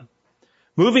than them.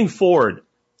 Moving forward,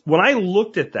 when I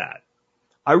looked at that,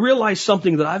 I realized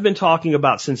something that I've been talking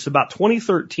about since about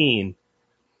 2013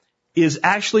 is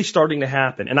actually starting to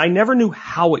happen. And I never knew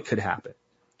how it could happen.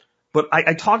 But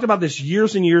I talked about this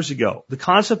years and years ago, the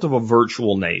concept of a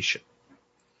virtual nation.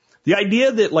 The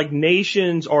idea that like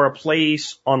nations are a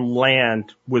place on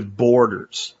land with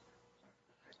borders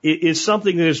is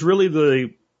something that is really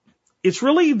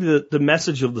the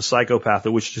message of the psychopath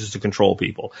that wishes to control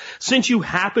people. Since you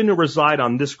happen to reside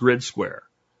on this grid square,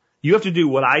 you have to do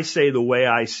what I say the way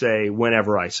I say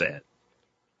whenever I say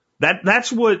it.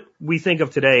 That's what we think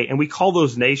of today, and we call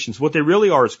those nations. What they really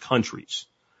are is countries.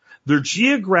 They're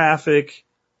geographic,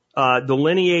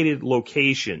 delineated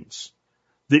locations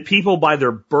that people by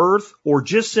their birth or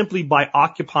just simply by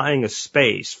occupying a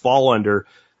space fall under,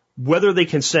 whether they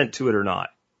consent to it or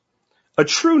not. A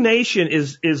true nation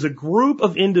is a group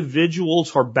of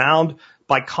individuals who are bound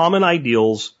by common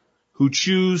ideals who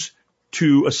choose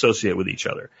to associate with each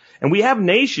other. And we have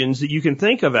nations that you can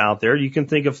think of out there. You can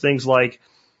think of things like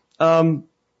the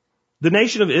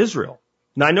nation of Israel.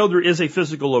 Now, I know there is a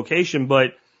physical location,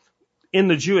 but in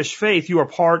the Jewish faith, you are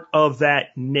part of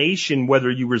that nation,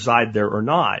 whether you reside there or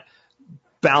not,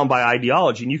 bound by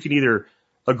ideology. And you can either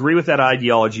agree with that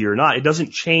ideology or not. It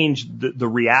doesn't change the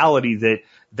reality that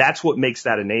that's what makes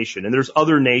that a nation. And there's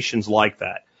other nations like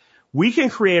that. We can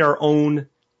create our own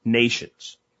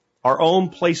nations, our own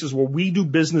places where we do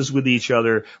business with each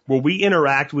other, where we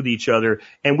interact with each other,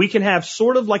 and we can have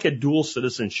sort of like a dual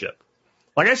citizenship.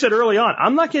 Like I said early on,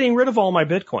 I'm not getting rid of all my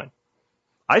Bitcoin.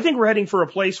 I think we're heading for a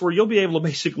place where you'll be able to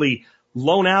basically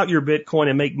loan out your Bitcoin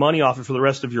and make money off it for the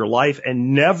rest of your life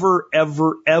and never,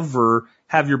 ever, ever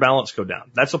have your balance go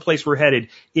down. That's a place we're headed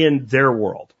in their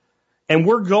world. And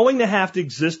we're going to have to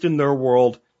exist in their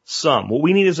world some. What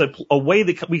we need is a way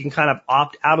that we can kind of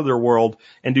opt out of their world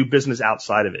and do business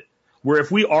outside of it. Where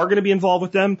if we are going to be involved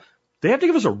with them, they have to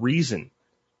give us a reason.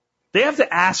 They have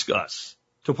to ask us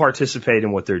to participate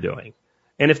in what they're doing.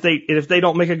 And if they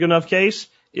don't make a good enough case,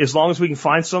 as long as we can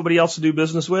find somebody else to do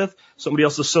business with, somebody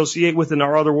else to associate with in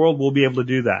our other world, we'll be able to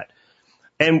do that.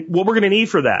 And what we're going to need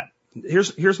for that,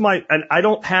 and I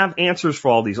don't have answers for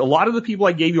all these. A lot of the people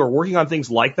I gave you are working on things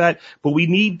like that, but we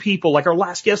need people, like our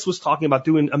last guest was talking about,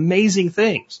 doing amazing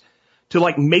things to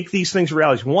like make these things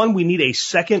realities. One, we need a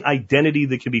second identity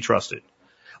that can be trusted.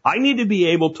 I need to be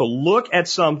able to look at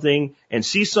something and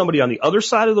see somebody on the other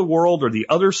side of the world or the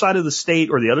other side of the state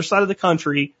or the other side of the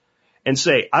country and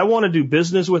say, I want to do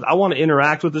business with, I want to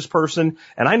interact with this person,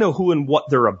 and I know who and what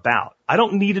they're about. I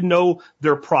don't need to know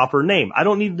their proper name. I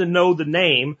don't need to know the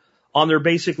name on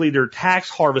their tax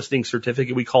harvesting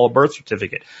certificate we call a birth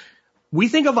certificate. We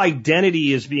think of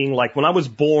identity as being like when I was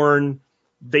born,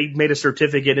 they made a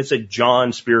certificate, it said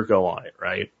John Spirko on it,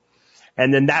 right?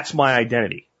 And then that's my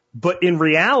identity. But in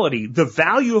reality, the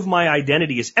value of my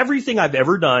identity is everything I've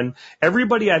ever done,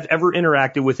 everybody I've ever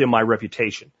interacted with, in my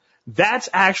reputation. That's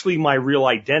actually my real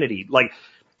identity. Like,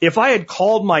 if I had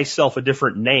called myself a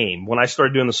different name when I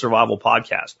started doing the survival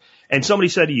podcast, and somebody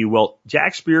said to you, well,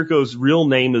 Jack Spirko's real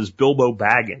name is Bilbo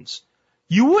Baggins,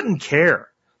 you wouldn't care.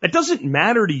 It doesn't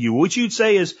matter to you. What you'd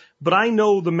say is, but I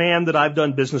know the man that I've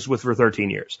done business with for 13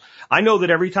 years. I know that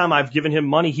every time I've given him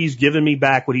money, he's given me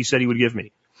back what he said he would give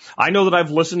me. I know that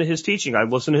I've listened to his teaching.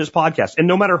 I've listened to his podcast. And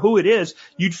no matter who it is,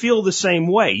 you'd feel the same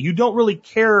way. You don't really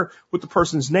care what the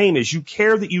person's name is. You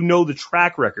care that you know the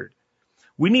track record.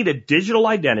 We need a digital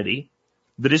identity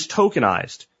that is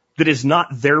tokenized, that is not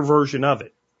their version of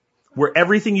it, where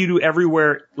everything you do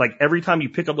everywhere, like every time you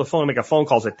pick up the phone and make a phone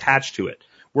call, is attached to it,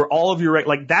 where all of your,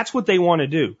 like that's what they want to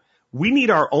do. We need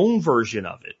our own version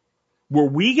of it, where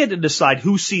we get to decide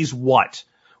who sees what,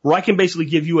 where I can basically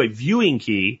give you a viewing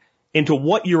key into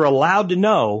what you're allowed to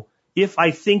know if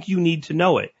I think you need to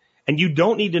know it. And you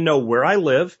don't need to know where I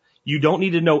live. You don't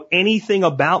need to know anything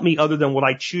about me other than what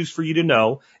I choose for you to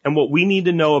know and what we need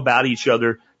to know about each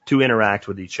other to interact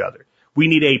with each other. We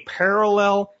need a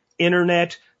parallel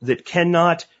internet that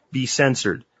cannot be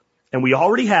censored. And we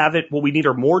already have it. What we need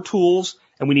are more tools,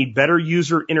 and we need better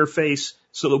user interface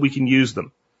so that we can use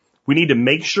them. We need to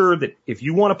make sure that if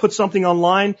you want to put something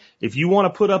online, if you want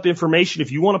to put up information,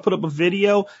 if you want to put up a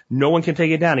video, no one can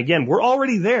take it down. Again, we're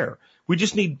already there. We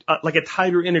just need like a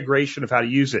tighter integration of how to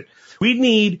use it. We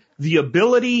need the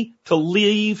ability to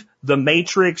leave the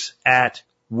matrix at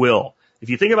will. If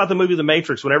you think about the movie The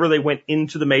Matrix, whenever they went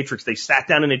into the matrix, they sat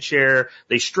down in a chair,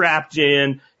 they strapped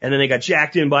in, and then they got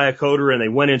jacked in by a coder and they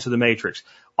went into the matrix.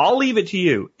 I'll leave it to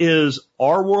you. Is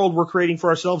our world we're creating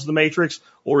for ourselves the matrix,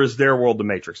 or is their world the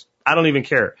matrix? I don't even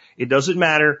care. It doesn't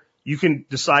matter. You can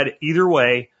decide either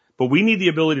way, but we need the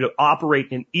ability to operate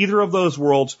in either of those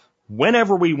worlds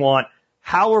whenever we want,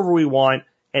 however we want,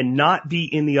 and not be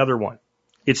in the other one.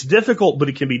 It's difficult, but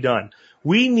it can be done.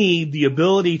 We need the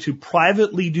ability to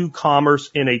privately do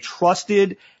commerce in a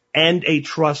trusted and a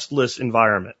trustless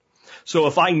environment. So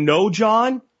if I know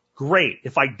John, great.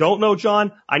 If I don't know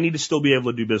John, I need to still be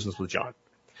able to do business with John.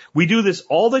 We do this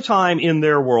all the time in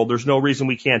their world. There's no reason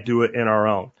we can't do it in our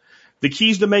own. The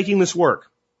keys to making this work.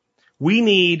 We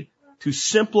need to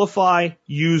simplify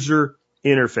user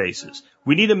interfaces.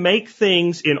 We need to make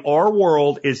things in our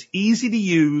world as easy to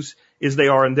use as they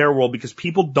are in their world because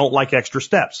people don't like extra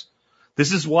steps.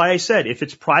 This is why I said if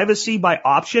it's privacy by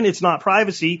option, it's not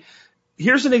privacy.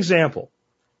 Here's an example.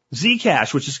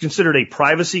 Zcash, which is considered a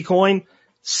privacy coin,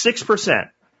 6%.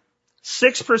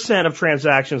 6% of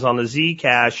transactions on the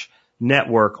Zcash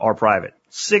network are private.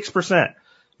 6%.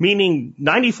 Meaning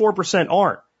 94%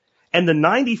 aren't. And the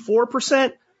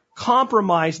 94%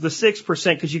 compromise the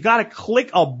 6% because you got to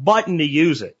click a button to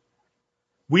use it.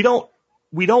 We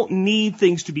don't need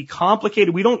things to be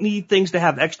complicated. We don't need things to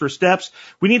have extra steps.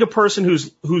 We need a person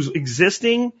who's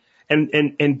existing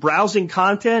and browsing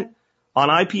content on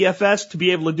IPFS to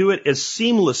be able to do it as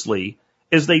seamlessly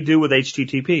as they do with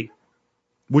HTTP,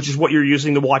 which is what you're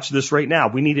using to watch this right now.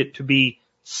 We need it to be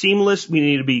seamless. We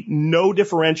need it to be no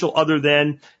differential other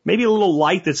than maybe a little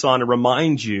light that's on to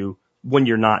remind you when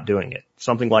you're not doing it,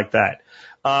 something like that.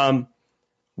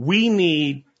 We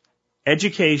need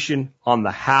education on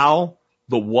the how,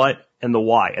 the what, and the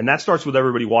why. And that starts with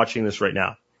everybody watching this right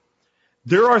now.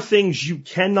 There are things you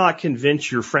cannot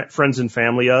convince your friends and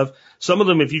family of. Some of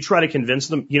them, if you try to convince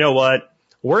them, you know what,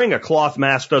 wearing a cloth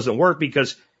mask doesn't work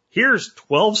because here's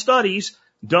 12 studies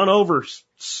done over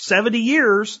 70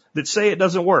 years that say it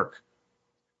doesn't work.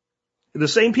 The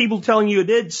same people telling you it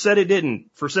did said it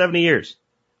didn't for 70 years.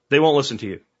 They won't listen to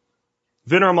you.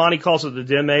 Vin Armani calls it the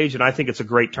dim age, and I think it's a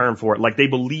great term for it. Like they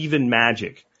believe in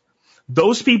magic.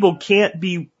 Those people can't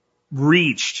be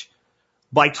reached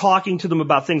by talking to them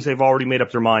about things they've already made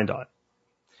up their mind on.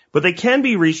 But they can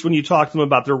be reached when you talk to them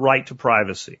about their right to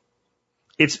privacy.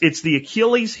 It's the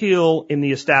Achilles heel in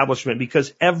the establishment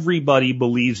because everybody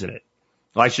believes in it.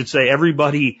 I should say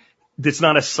everybody that's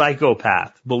not a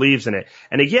psychopath believes in it.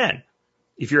 And again,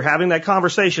 if you're having that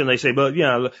conversation, they say, but, you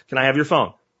know, can I have your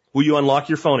phone? Will you unlock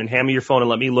your phone and hand me your phone and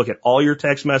let me look at all your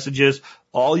text messages,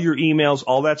 all your emails,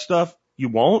 all that stuff? You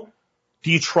won't?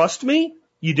 Do you trust me?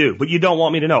 You do, but you don't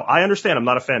want me to know. I understand. I'm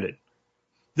not offended.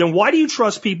 Then why do you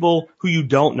trust people who you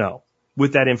don't know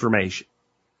with that information?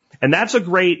 And that's a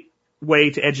great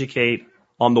way to educate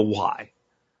on the why.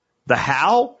 The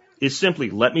how is simply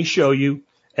let me show you,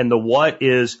 and the what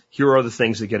is here are the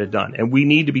things that get it done. And we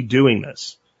need to be doing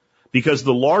this because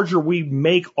the larger we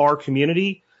make our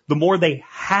community, the more they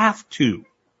have to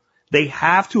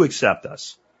accept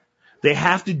us. They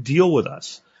have to deal with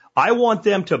us. I want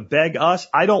them to beg us.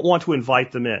 I don't want to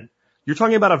invite them in. You're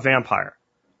talking about a vampire.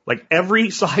 Like every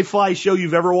sci-fi show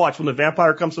you've ever watched, when the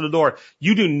vampire comes to the door,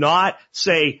 you do not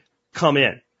say, come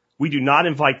in. We do not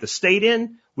invite the state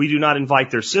in. We do not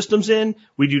invite their systems in.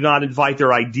 We do not invite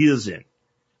their ideas in.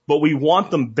 But we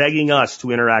want them begging us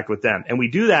to interact with them. And we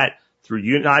do that through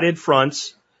united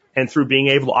fronts and through being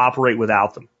able to operate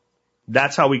without them.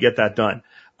 That's how we get that done.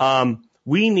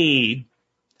 We need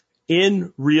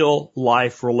in real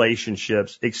life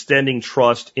relationships, extending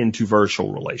trust into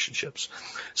virtual relationships.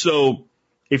 So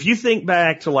if you think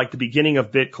back to like the beginning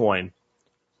of Bitcoin,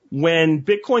 when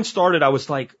Bitcoin started, I was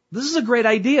like, this is a great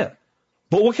idea,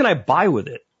 but what can I buy with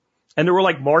it? And there were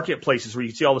like marketplaces where you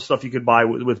could see all the stuff you could buy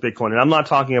with Bitcoin. And I'm not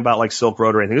talking about like Silk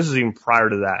Road or anything. This is even prior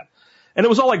to that. And it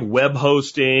was all like web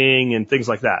hosting and things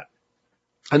like that.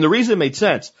 And the reason it made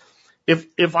sense,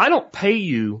 if I don't pay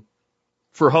you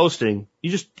for hosting,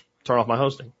 you just turn off my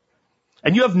hosting.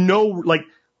 And you have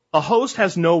a host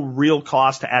has no real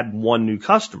cost to add one new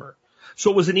customer.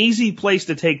 So it was an easy place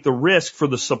to take the risk for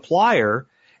the supplier.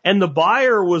 And the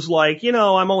buyer was like,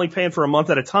 I'm only paying for a month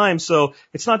at a time, so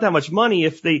it's not that much money.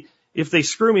 If they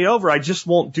screw me over, I just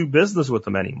won't do business with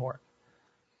them anymore.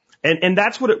 And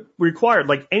that's what it required.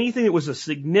 Like anything that was a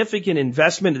significant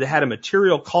investment that had a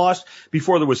material cost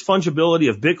before there was fungibility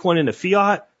of Bitcoin into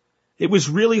fiat, it was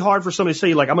really hard for somebody to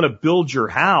say, like, I'm going to build your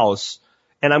house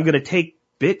and I'm going to take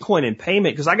Bitcoin in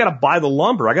payment because I got to buy the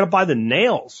lumber. I got to buy the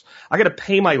nails. I got to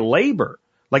pay my labor.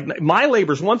 Like my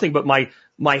labor is one thing, but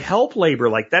my help labor,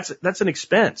 like that's an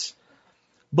expense.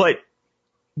 But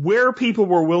where people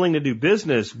were willing to do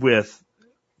business with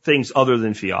things other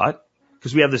than fiat,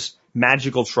 because we have this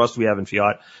magical trust we have in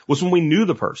fiat, was when we knew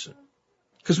the person.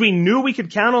 Because we knew we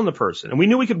could count on the person and we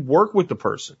knew we could work with the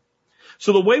person.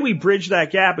 So the way we bridge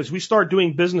that gap is we start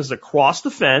doing business across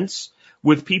the fence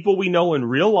with people we know in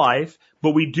real life,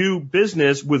 but we do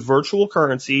business with virtual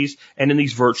currencies and in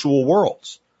these virtual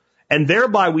worlds. And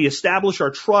thereby we establish our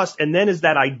trust, and then as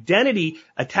that identity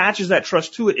attaches that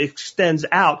trust to it, it extends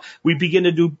out. We begin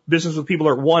to do business with people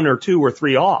that are 1 or 2 or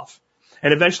 3 off.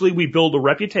 And eventually we build a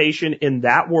reputation in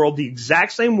that world the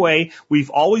exact same way we've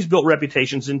always built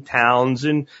reputations in towns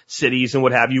and cities and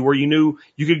what have you, where you knew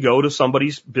you could go to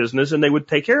somebody's business and they would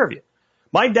take care of you.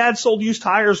 My dad sold used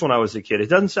tires when I was a kid. It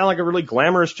doesn't sound like a really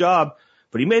glamorous job,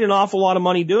 but he made an awful lot of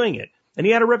money doing it. And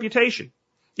he had a reputation.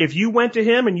 If you went to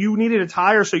him and you needed a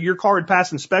tire so your car had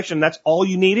passed inspection, that's all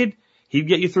you needed, he'd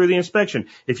get you through the inspection.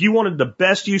 If you wanted the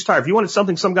best used tire, if you wanted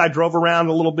something some guy drove around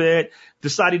a little bit,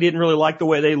 decided he didn't really like the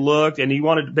way they looked, and he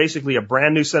wanted basically a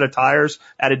brand new set of tires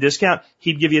at a discount,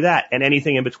 he'd give you that and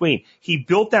anything in between. He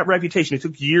built that reputation. It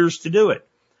took years to do it.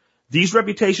 These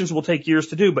reputations will take years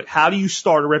to do, but how do you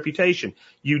start a reputation?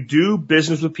 You do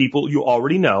business with people you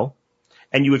already know,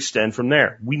 and you extend from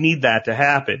there. We need that to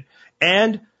happen.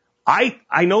 And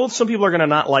I know some people are going to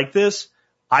not like this.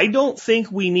 I don't think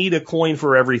we need a coin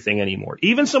for everything anymore.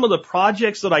 Even some of the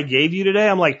projects that I gave you today,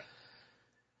 I'm like,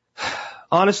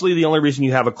 honestly, the only reason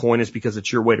you have a coin is because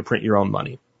it's your way to print your own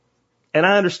money. And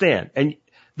I understand. And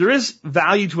there is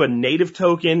value to a native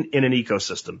token in an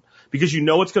ecosystem because you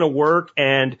know it's going to work.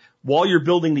 And while you're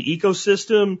building the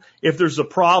ecosystem, if there's a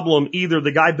problem, either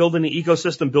the guy building the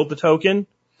ecosystem built the token,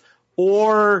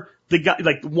 or the guy,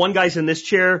 like one guy's in this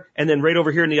chair and then right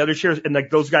over here in the other chair, and like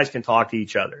those guys can talk to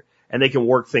each other and they can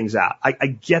work things out. I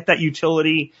get that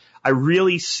utility. I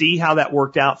really see how that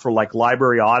worked out for like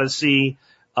Library Odyssey,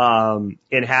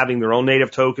 in having their own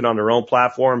native token on their own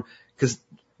platform. Cause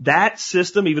that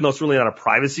system, even though it's really not a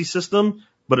privacy system,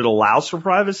 but it allows for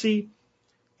privacy,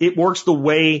 it works the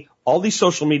way all these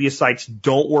social media sites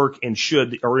don't work and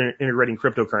should, or integrating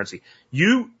cryptocurrency.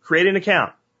 You create an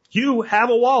account. You have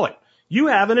a wallet. You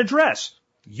have an address.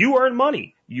 You earn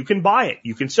money. You can buy it.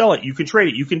 You can sell it. You can trade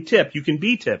it. You can tip. You can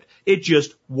be tipped. It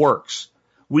just works.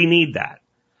 We need that.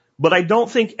 But I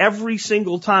don't think every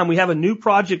single time we have a new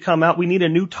project come out, we need a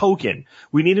new token.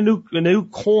 We need a new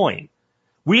coin.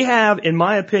 We have, in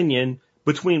my opinion,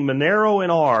 between Monero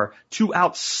and R, 2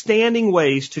 outstanding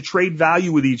ways to trade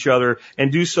value with each other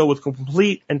and do so with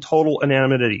complete and total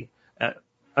anonymity.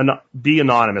 Be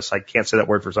anonymous. I can't say that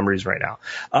word for some reason right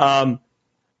now.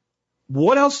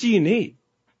 What else do you need?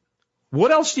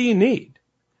 What else do you need?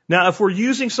 Now, if we're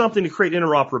using something to create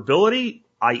interoperability,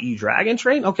 i.e. Dragon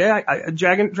Train, okay,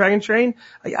 Dragon Train,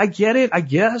 I get it, I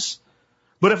guess.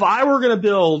 But if I were going to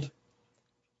build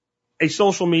a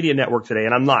social media network today,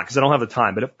 and I'm not because I don't have the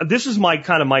time, but if this is my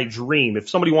kind of my dream, if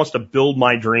somebody wants to build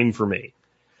my dream for me,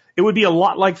 it would be a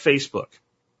lot like Facebook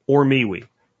or MeWe.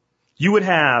 You would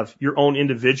have your own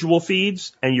individual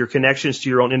feeds and your connections to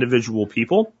your own individual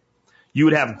people. You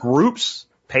would have groups,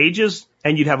 pages,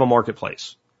 and you'd have a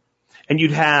marketplace. And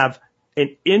you'd have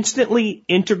an instantly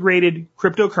integrated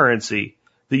cryptocurrency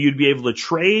that you'd be able to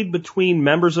trade between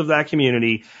members of that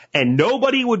community, and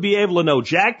nobody would be able to know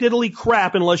jack diddly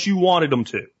crap unless you wanted them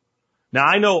to. Now,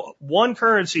 I know one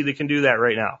currency that can do that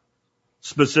right now,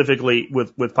 specifically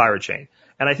with Pirate Chain.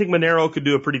 And I think Monero could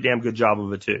do a pretty damn good job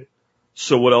of it too.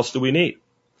 So what else do we need?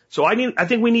 So I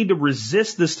think we need to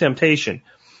resist this temptation.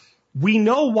 We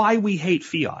know why we hate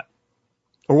fiat,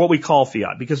 or what we call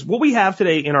fiat, because what we have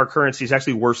today in our currency is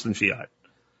actually worse than fiat.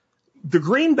 The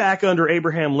greenback under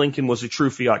Abraham Lincoln was a true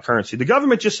fiat currency. The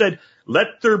government just said,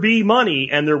 let there be money,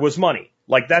 and there was money.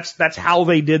 Like that's how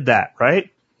they did that, right?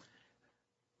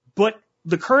 But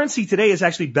the currency today is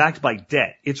actually backed by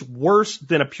debt. It's worse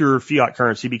than a pure fiat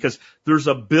currency because there's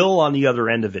a bill on the other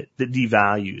end of it that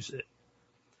devalues it.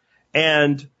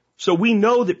 And so we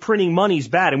know that printing money is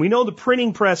bad, and we know the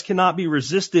printing press cannot be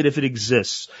resisted if it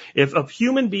exists. If a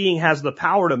human being has the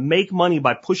power to make money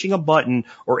by pushing a button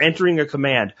or entering a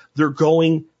command, they're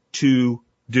going to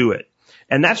do it.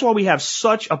 And that's why we have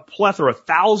such a plethora,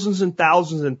 thousands and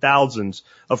thousands and thousands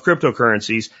of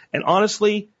cryptocurrencies. And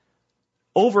honestly,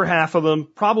 over half of them,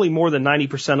 probably more than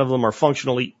 90% of them, are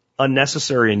functionally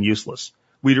unnecessary and useless.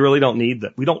 We really don't need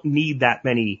that. We don't need that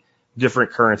many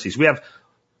different currencies. We have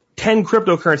 10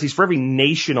 cryptocurrencies for every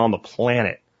nation on the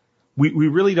planet. We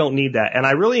really don't need that. And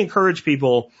I really encourage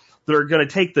people that are going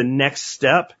to take the next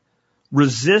step,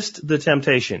 resist the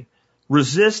temptation,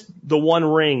 resist the one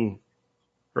ring,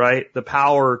 right? The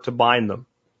power to bind them.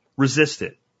 Resist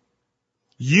it.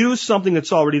 Use something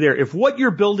that's already there. If what you're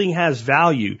building has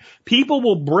value, people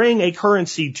will bring a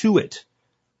currency to it.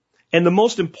 And the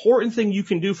most important thing you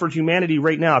can do for humanity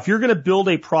right now, if you're going to build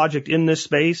a project in this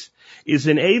space, is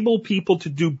enable people to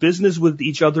do business with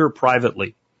each other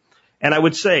privately. And I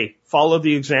would say, follow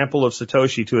the example of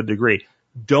Satoshi to a degree.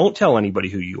 Don't tell anybody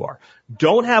who you are.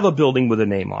 Don't have a building with a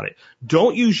name on it.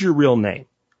 Don't use your real name.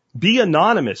 Be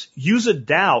anonymous. Use a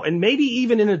DAO. And maybe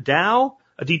even in a DAO,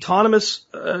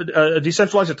 a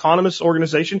decentralized autonomous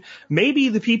organization, maybe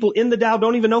the people in the DAO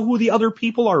don't even know who the other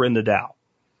people are in the DAO.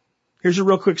 Here's a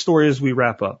real quick story as we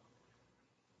wrap up.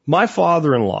 My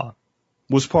father-in-law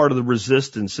was part of the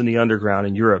resistance in the underground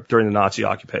in Europe during the Nazi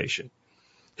occupation.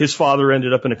 His father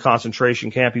ended up in a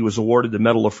concentration camp. He was awarded the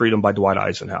Medal of Freedom by Dwight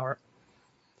Eisenhower.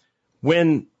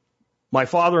 When my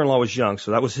father-in-law was young,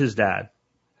 so that was his dad,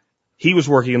 he was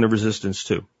working in the resistance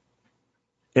too.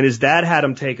 And his dad had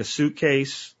him take a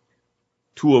suitcase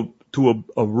to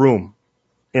a room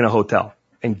in a hotel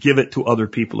and give it to other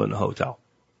people in the hotel.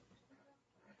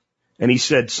 And he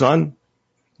said, son,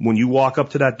 when you walk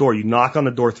up to that door, you knock on the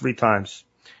door 3 times.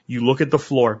 You look at the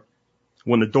floor.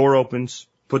 When the door opens,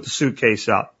 put the suitcase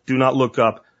out. Do not look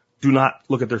up. Do not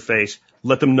look at their face.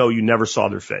 Let them know you never saw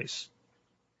their face.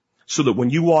 So that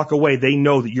when you walk away, they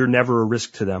know that you're never a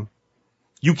risk to them.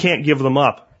 You can't give them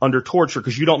up under torture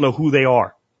because you don't know who they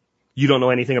are. You don't know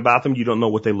anything about them. You don't know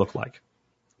what they look like.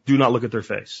 Do not look at their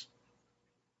face.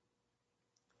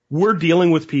 We're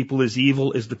dealing with people as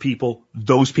evil as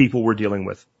those people we're dealing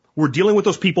with. We're dealing with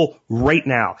those people right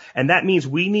now. And that means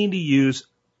we need to use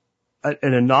an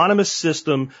anonymous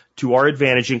system to our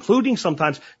advantage, including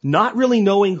sometimes not really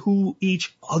knowing who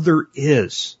each other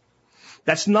is.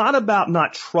 That's not about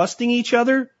not trusting each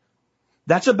other.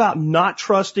 That's about not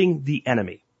trusting the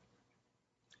enemy.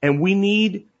 And we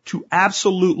need to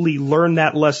absolutely learn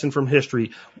that lesson from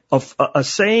history. A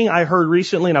saying I heard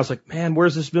recently, and I was like, man,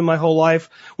 where's this been my whole life?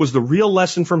 Was the real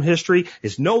lesson from history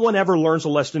is no one ever learns a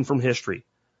lesson from history.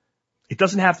 It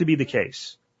doesn't have to be the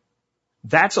case.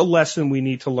 That's a lesson we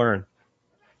need to learn.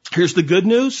 Here's the good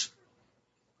news,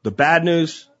 the bad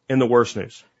news, and the worst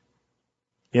news.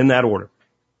 In that order.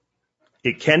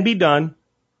 It can be done.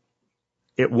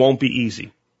 It won't be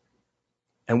easy.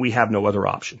 And we have no other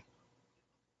option.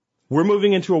 We're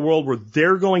moving into a world where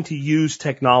they're going to use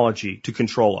technology to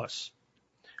control us.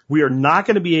 We are not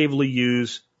going to be able to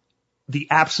use the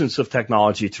absence of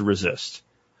technology to resist.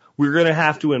 We're going to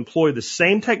have to employ the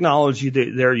same technology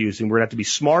that they're using. We're going to have to be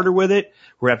smarter with it.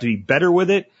 We're going to have to be better with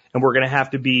it. And we're going to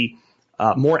have to be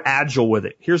more agile with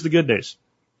it. Here's the good news.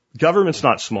 The government's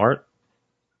not smart.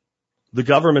 The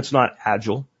government's not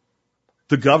agile.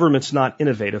 The government's not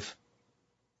innovative.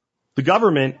 The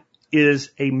government is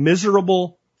a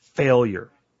miserable failure.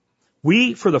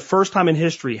 We, for the first time in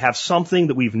history, have something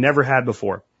that we've never had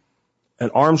before. An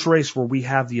arms race where we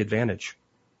have the advantage.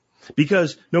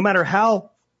 Because no matter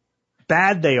how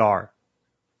bad they are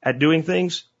at doing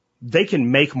things, they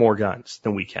can make more guns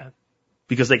than we can.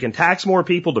 Because they can tax more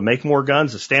people to make more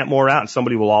guns, to stamp more out, and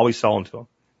somebody will always sell them to them.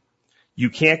 You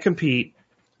can't compete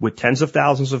with tens of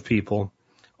thousands of people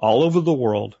all over the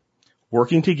world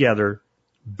working together,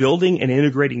 building and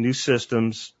integrating new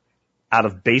systems out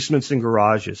of basements and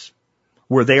garages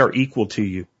where they are equal to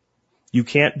you. You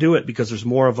can't do it because there's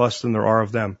more of us than there are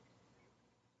of them.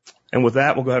 And with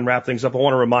that, we'll go ahead and wrap things up. I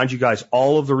want to remind you guys,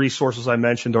 all of the resources I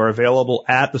mentioned are available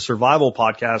at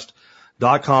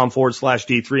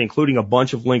thesurvivalpodcast.com/D3, including a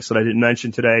bunch of links that I didn't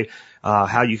mention today,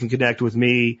 how you can connect with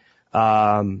me,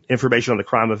 information on the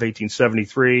crime of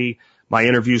 1873, my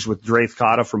interviews with Draith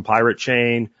Kata from Pirate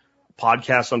Chain,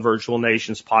 podcasts on virtual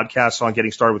nations, podcasts on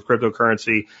getting started with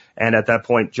cryptocurrency. And at that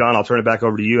point, John, I'll turn it back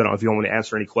over to you. I don't know if you want me to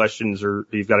answer any questions or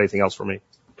if you've got anything else for me.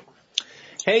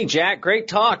 Hey, Jack, great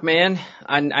talk, man.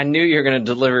 I knew you were going to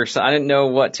deliver. So I didn't know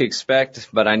what to expect,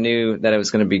 but I knew that it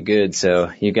was going to be good.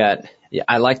 So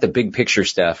I like the big picture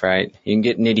stuff, right? You can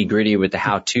get nitty gritty with the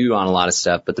how to on a lot of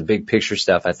stuff, but the big picture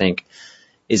stuff, I think,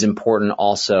 is important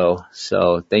also.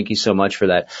 So thank you so much for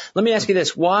that. Let me ask you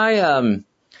this. Why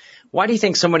do you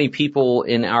think so many people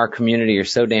in our community are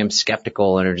so damn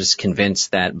skeptical and are just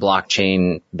convinced that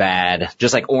blockchain bad,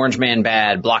 just like Orange Man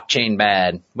bad, blockchain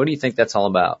bad? What do you think that's all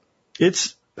about?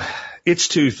 It's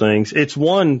two things. It's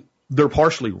one, they're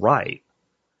partially right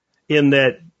in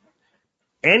that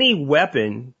any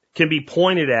weapon can be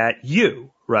pointed at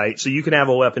you, right? So you can have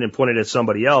a weapon and point it at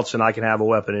somebody else, and I can have a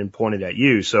weapon and point it at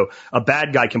you. So a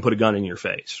bad guy can put a gun in your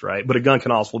face, right? But a gun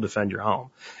can also defend your home.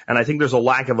 And I think there's a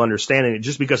lack of understanding that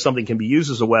just because something can be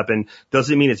used as a weapon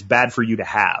doesn't mean it's bad for you to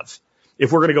have.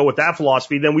 If we're going to go with that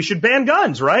philosophy, then we should ban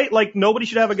guns, right? Like nobody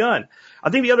should have a gun. I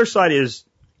think the other side is,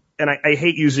 and I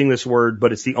hate using this word,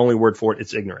 but it's the only word for it.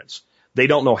 It's ignorance. They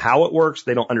don't know how it works.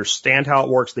 They don't understand how it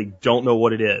works. They don't know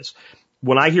what it is.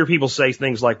 When I hear people say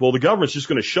things like, well, the government's just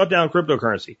going to shut down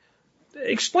cryptocurrency,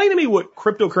 explain to me what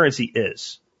cryptocurrency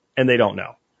is. And they don't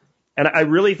know. And I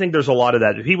really think there's a lot of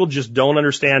that. People just don't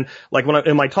understand. Like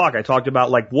in my talk, I talked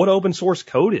about like what open source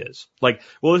code is. Like,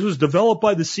 well, this was developed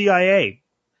by the CIA.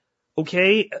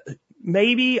 Okay,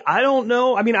 maybe. I don't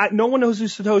know. I mean, no one knows who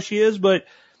Satoshi is, but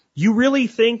you really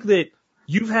think that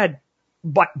you've had,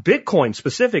 Bitcoin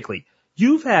specifically,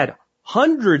 you've had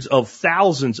hundreds of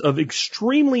thousands of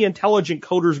extremely intelligent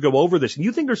coders go over this, and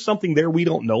you think there's something there we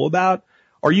don't know about?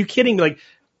 Are you kidding? Like,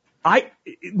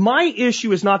 my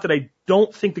issue is not that I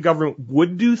don't think the government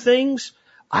would do things.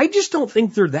 I just don't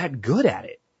think they're that good at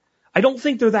it. I don't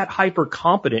think they're that hyper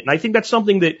competent. And I think that's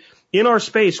something that in our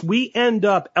space, we end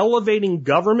up elevating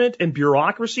government and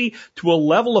bureaucracy to a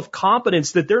level of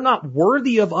competence that they're not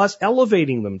worthy of us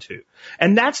elevating them to.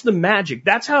 And that's the magic.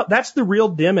 That's the real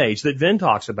dim age that Vin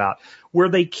talks about, where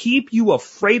they keep you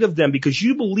afraid of them because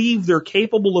you believe they're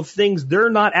capable of things they're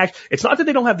not it's not that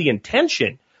they don't have the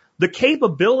intention. The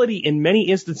capability in many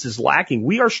instances lacking.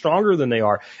 We are stronger than they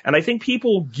are. And I think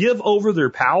people give over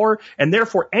their power, and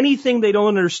therefore anything they don't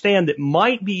understand that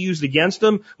might be used against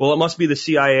them, well, it must be the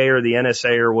CIA or the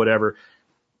NSA or whatever.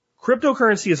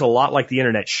 Cryptocurrency is a lot like the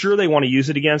internet. Sure, they want to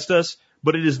use it against us,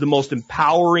 but it is the most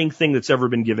empowering thing that's ever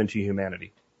been given to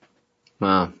humanity.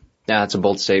 Wow. Yeah, that's a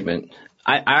bold statement.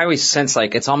 I always sense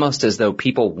like it's almost as though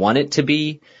people want it to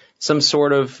be some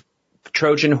sort of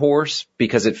Trojan horse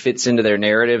because it fits into their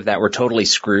narrative that we're totally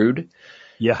screwed.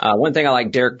 Yeah. One thing I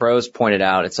like Derek Bros pointed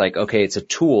out, it's like, okay, it's a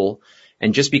tool.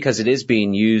 And just because it is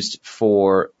being used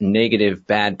for negative,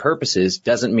 bad purposes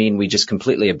doesn't mean we just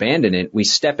completely abandon it. We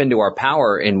step into our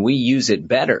power and we use it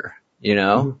better. You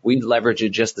know, we leverage it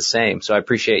just the same. So I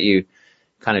appreciate you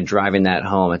kind of driving that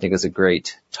home. I think it's a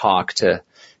great talk to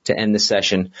end the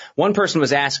session. One person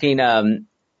was asking,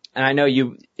 and I know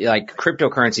you, like,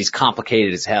 cryptocurrency is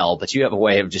complicated as hell, but you have a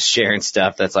way of just sharing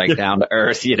stuff that's like down to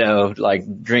earth, you know,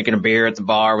 like drinking a beer at the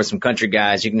bar with some country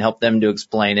guys. You can help them to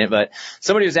explain it. But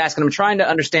somebody was asking, I'm trying to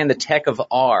understand the tech of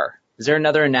R. Is there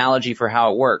another analogy for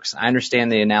how it works? I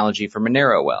understand the analogy for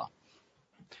Monero well.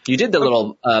 You did the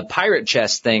little pirate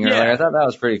chest thing earlier. I thought that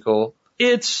was pretty cool.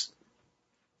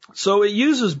 So it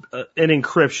uses an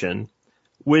encryption,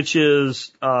 which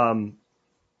is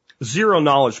zero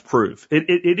knowledge proof.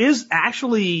 It is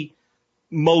actually,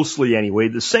 mostly anyway,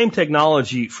 the same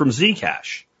technology from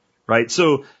Zcash, right?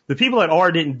 So the people at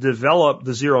R didn't develop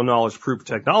the zero knowledge proof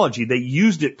technology. They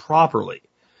used it properly.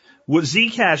 What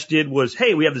Zcash did was,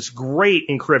 hey, we have this great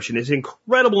encryption. It's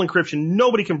incredible encryption.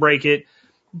 Nobody can break it,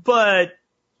 but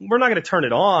we're not going to turn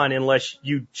it on unless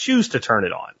you choose to turn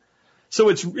it on.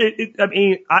 So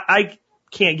I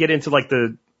can't get into like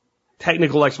the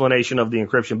technical explanation of the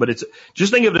encryption, but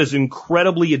just think of it as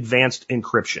incredibly advanced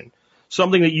encryption.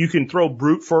 Something that you can throw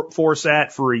brute force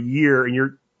at for a year and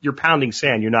you're pounding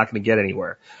sand. You're not going to get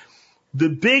anywhere. The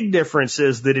big difference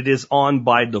is that it is on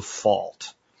by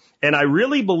default. And I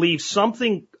really believe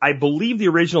I believe the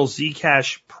original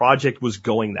Zcash project was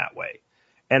going that way.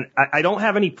 And I don't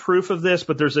have any proof of this,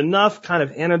 but there's enough kind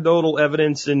of anecdotal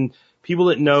evidence and people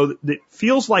that know that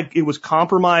feels like it was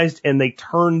compromised and they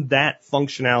turned that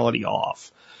functionality off.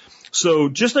 So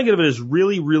just think of it as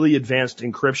really, really advanced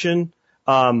encryption,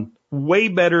 way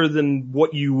better than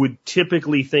what you would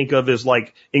typically think of as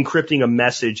like encrypting a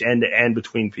message end to end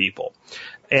between people.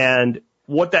 And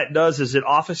what that does is it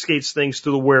obfuscates things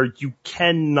to the where you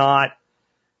cannot,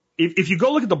 if you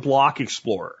go look at the Block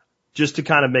Explorer, just to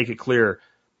kind of make it clear,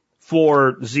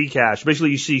 for Zcash,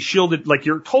 basically you see shielded, like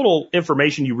your total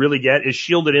information you really get is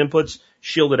shielded inputs,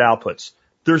 shielded outputs.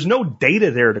 There's no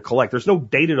data there to collect. There's no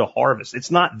data to harvest.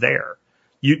 It's not there.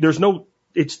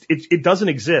 It doesn't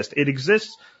exist. It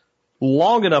exists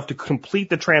long enough to complete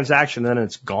the transaction, then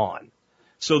it's gone.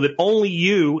 So that only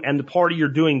you and the party you're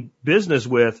doing business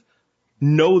with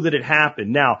know that it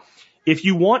happened. Now, if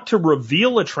you want to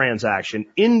reveal a transaction,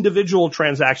 individual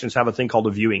transactions have a thing called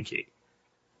a viewing key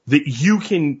that you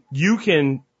can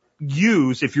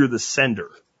use if you're the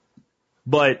sender.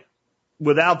 But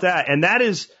without that, and that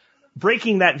is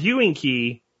breaking that viewing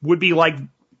key would be like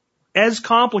as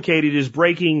complicated as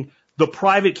breaking the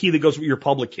private key that goes with your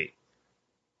public key.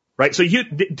 Right? So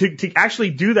to actually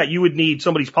do that, you would need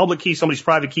somebody's public key, somebody's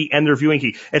private key, and their viewing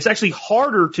key. It's actually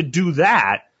harder to do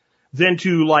that than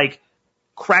to like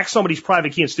crack somebody's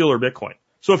private key and steal their Bitcoin.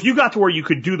 So if you got to where you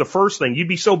could do the first thing, you'd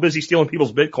be so busy stealing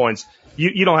people's Bitcoins,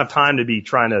 you don't have time to be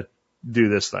trying to do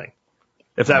this thing.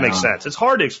 If that makes sense. It's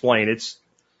hard to explain. It's,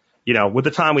 with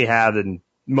the time we have, and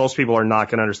most people are not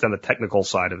going to understand the technical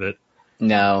side of it.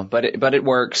 No, but it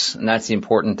works, and that's the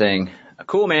important thing.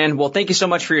 Cool, man. Well, thank you so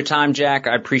much for your time, Jack.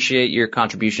 I appreciate your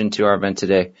contribution to our event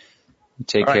today.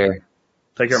 Take care.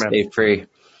 Take care, man. Stay free.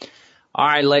 All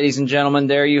right, ladies and gentlemen,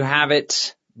 there you have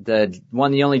it. The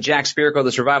one, the only Jack Spirko,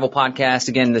 the Survival Podcast.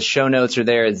 Again, the show notes are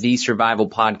there at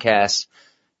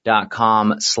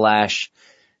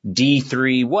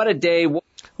thesurvivalpodcast.com/D3. What a day. Well,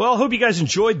 I hope you guys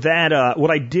enjoyed that. What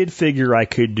I did figure I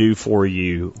could do for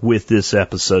you with this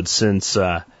episode, since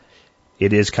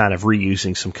it is kind of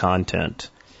reusing some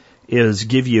content, is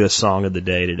give you a song of the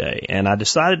day today. And I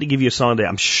decided to give you a song today.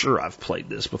 I'm sure I've played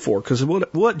this before, because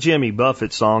what Jimmy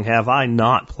Buffett song have I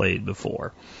not played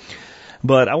before?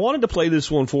 But I wanted to play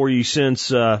this one for you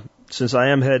since I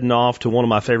am heading off to one of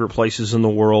my favorite places in the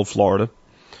world, Florida.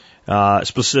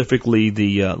 Specifically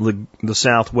the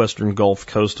southwestern Gulf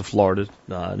Coast of Florida,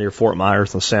 near Fort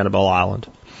Myers and Sanibel Island.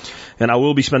 And I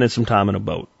will be spending some time in a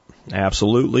boat.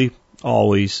 Absolutely.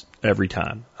 Always. Every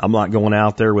time. I'm not going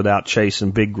out there without chasing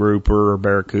big grouper or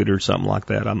barracuda or something like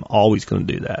that. I'm always going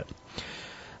to do that.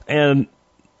 And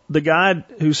the guy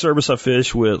whose service I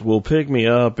fish with will pick me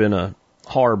up in a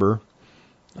harbor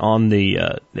on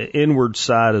the inward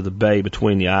side of the bay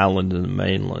between the island and the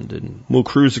mainland, and we'll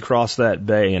cruise across that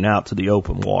bay and out to the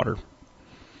open water.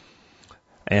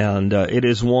 And it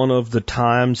is one of the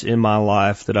times in my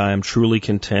life that I am truly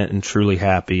content and truly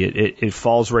happy. It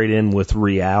falls right in with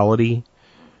reality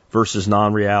versus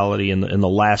non-reality in the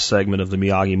last segment of the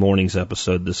Miyagi Mornings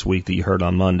episode this week that you heard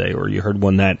on Monday, or you heard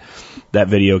when that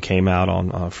video came out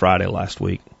on Friday last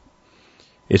week.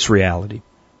 It's reality.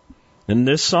 And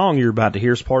this song you're about to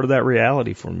hear is part of that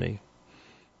reality for me.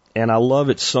 And I love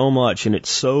it so much, and it's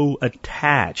so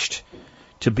attached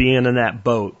to being in that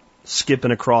boat,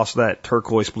 skipping across that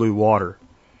turquoise blue water,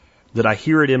 that I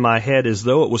hear it in my head as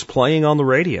though it was playing on the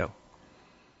radio.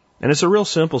 And it's a real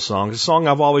simple song. It's a song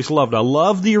I've always loved. I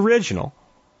love the original,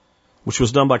 which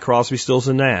was done by Crosby, Stills,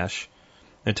 and Nash.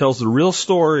 It tells the real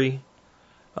story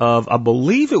of, I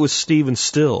believe it was Stephen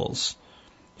Stills,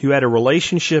 who had a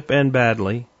relationship end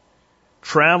badly,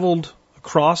 traveled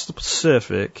across the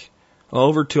Pacific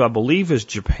over to, I believe, is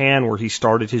Japan, where he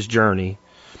started his journey,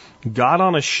 got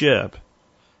on a ship,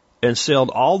 and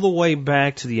sailed all the way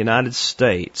back to the United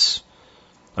States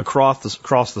across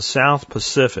the South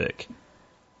Pacific,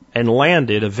 and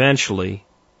landed eventually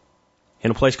in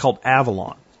a place called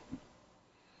Avalon.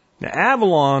 Now,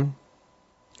 Avalon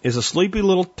is a sleepy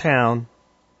little town,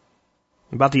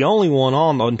 about the only one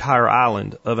on the entire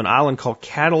island, of an island called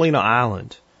Catalina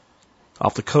Island,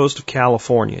 off the coast of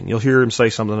California. And you'll hear him say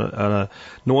something, a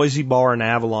noisy bar in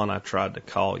Avalon I tried to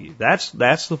call you. That's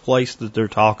the place that they're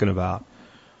talking about.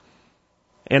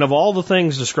 And of all the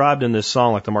things described in this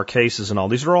song, like the Marquesas and all,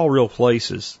 these are all real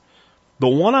places. But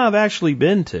one I've actually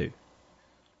been to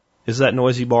is that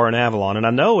noisy bar in Avalon. And I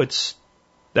know it's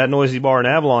that noisy bar in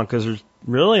Avalon because there's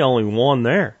really only one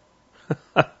there.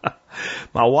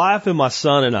 My wife and my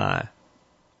son and I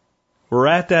were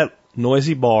at that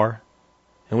noisy bar,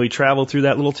 and we traveled through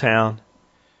that little town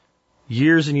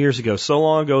years and years ago, so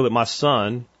long ago that my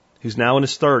son, who's now in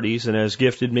his 30s and has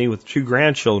gifted me with 2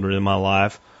 grandchildren in my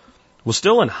life, was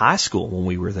still in high school when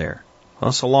we were there.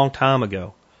 Well, that's a long time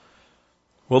ago.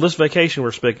 Well, this vacation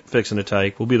we're fixing to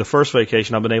take will be the first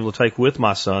vacation I've been able to take with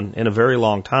my son in a very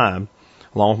long time,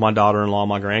 along with my daughter-in-law and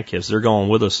my grandkids. They're going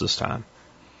with us this time.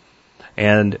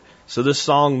 And so this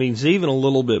song means even a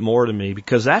little bit more to me,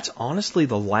 because that's honestly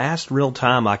the last real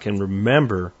time I can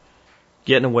remember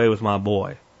getting away with my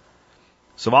boy.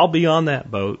 So I'll be on that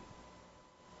boat,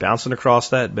 bouncing across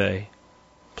that bay,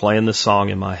 playing this song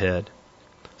in my head.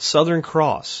 Southern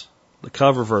Cross, the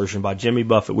cover version by Jimmy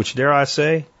Buffett, which, dare I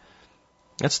say,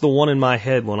 that's the one in my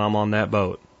head when I'm on that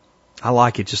boat. I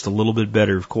like it just a little bit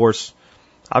better. Of course,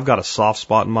 I've got a soft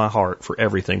spot in my heart for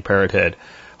everything Parrot Head.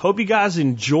 Hope you guys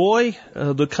enjoy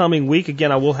the coming week.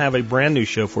 Again, I will have a brand new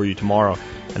show for you tomorrow,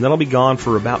 and then I'll be gone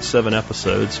for about 7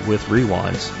 episodes with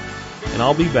rewinds, and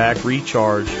I'll be back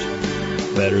recharged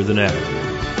better than ever.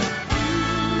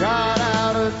 Got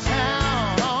out of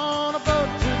town on a boat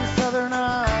to the southern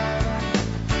island,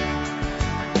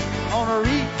 on a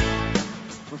reef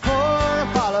before a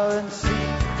following sea.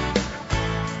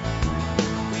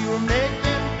 We were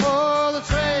making for the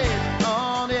trade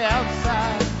on the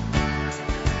outside,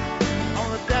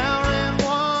 on the downwind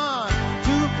one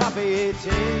to Poppy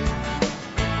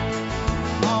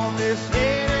on this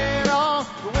headed off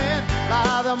the wind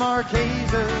by the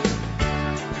Marquesas.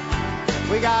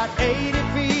 We got 80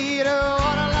 feet of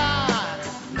water line,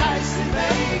 nicely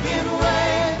making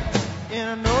way. In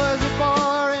a noisy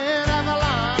boring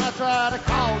Avalon, I tried to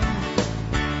call you,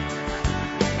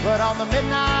 but on the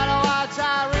midnight watch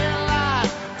I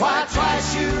realized why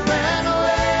twice you ran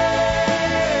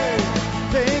away.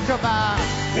 Think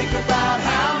about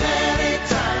how many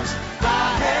times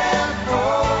I have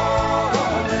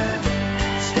fallen.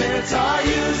 Spirits are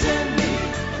using me,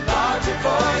 larger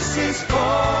voices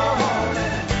calling.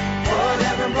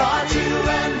 Whatever brought you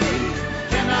and me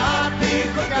cannot be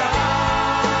forgotten.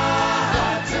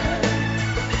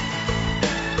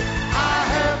 I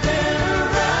have been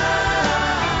around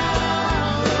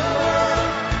the world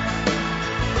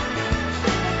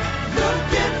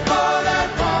looking for that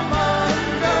woman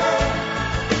girl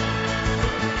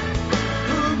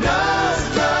who knows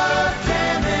love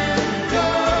can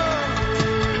endure,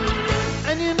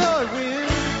 and you know it will.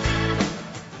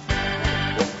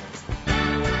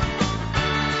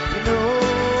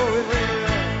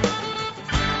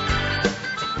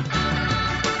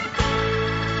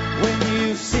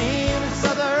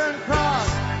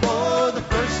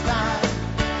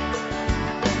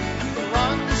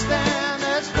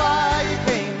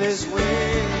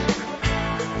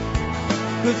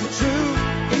 Cause the truth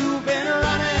you've been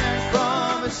running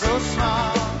from is so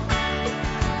small,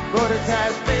 but it's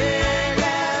as big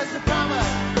as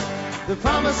the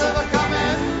promise of a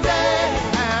coming day.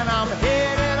 And I'm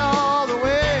headed all the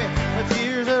way, the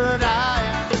tears are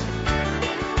dying,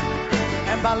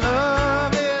 and my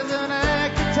love is an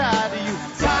anchor tied to you,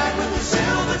 tied with a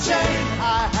silver chain.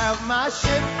 I have my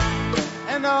ship,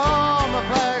 and all my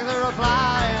flags are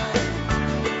flying.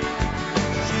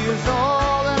 She is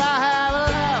all that I have.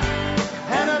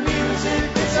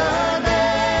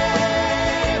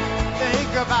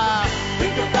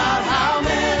 Think about how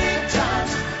many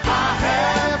times I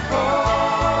have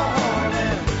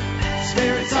fallen.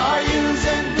 Spirits are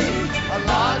using me, a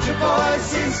larger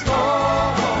voice is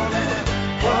calling.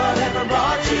 Whatever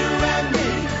brought you and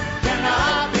me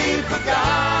cannot be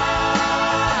forgotten.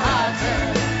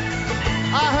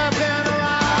 I have been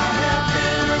around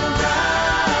the world,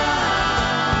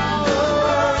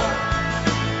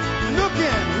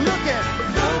 looking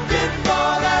for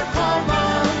that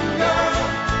woman girl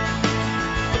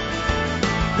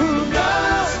who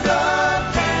knows love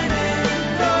can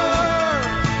endure,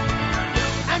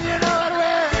 and you know it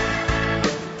will.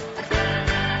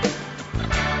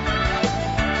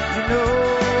 You know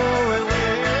it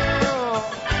will.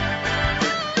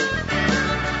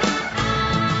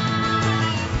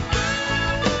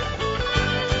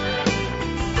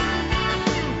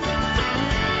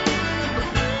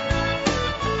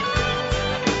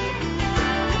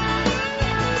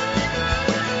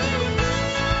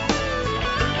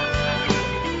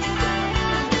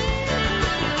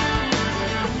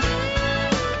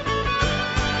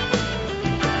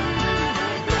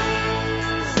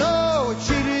 So we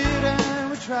cheated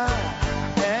and we tried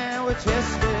and we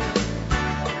tested,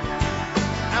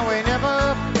 and we never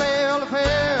failed to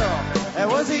fail. It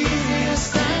was the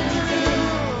easiest thing to do.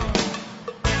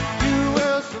 You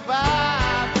will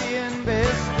survive being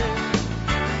bested.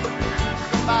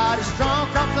 Somebody strong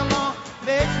comes along,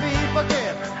 makes me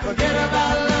forget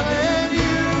about loving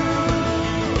you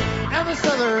and the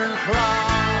Southern Cross.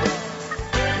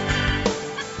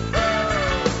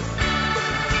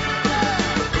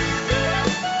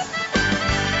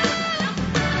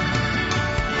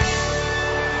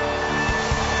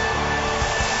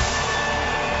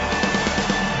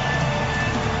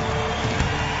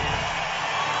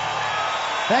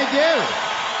 Thank you.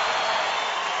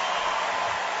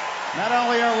 Not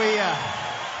only are we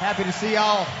happy to see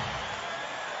all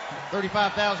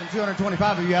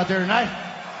 35,225 of you out there tonight,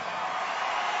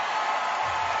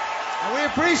 And we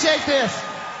appreciate this.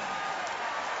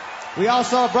 We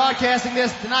also are broadcasting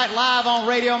this tonight live on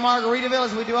Radio Margaritaville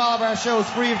as we do all of our shows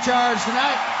free of charge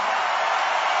tonight.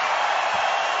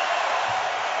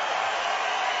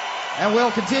 And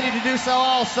we'll continue to do so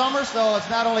all summer, so it's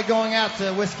not only going out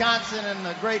to Wisconsin and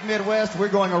the great Midwest, we're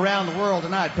going around the world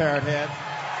tonight, Parrot Head.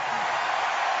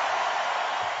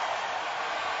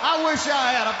 I wish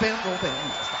I had a pencil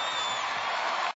pen.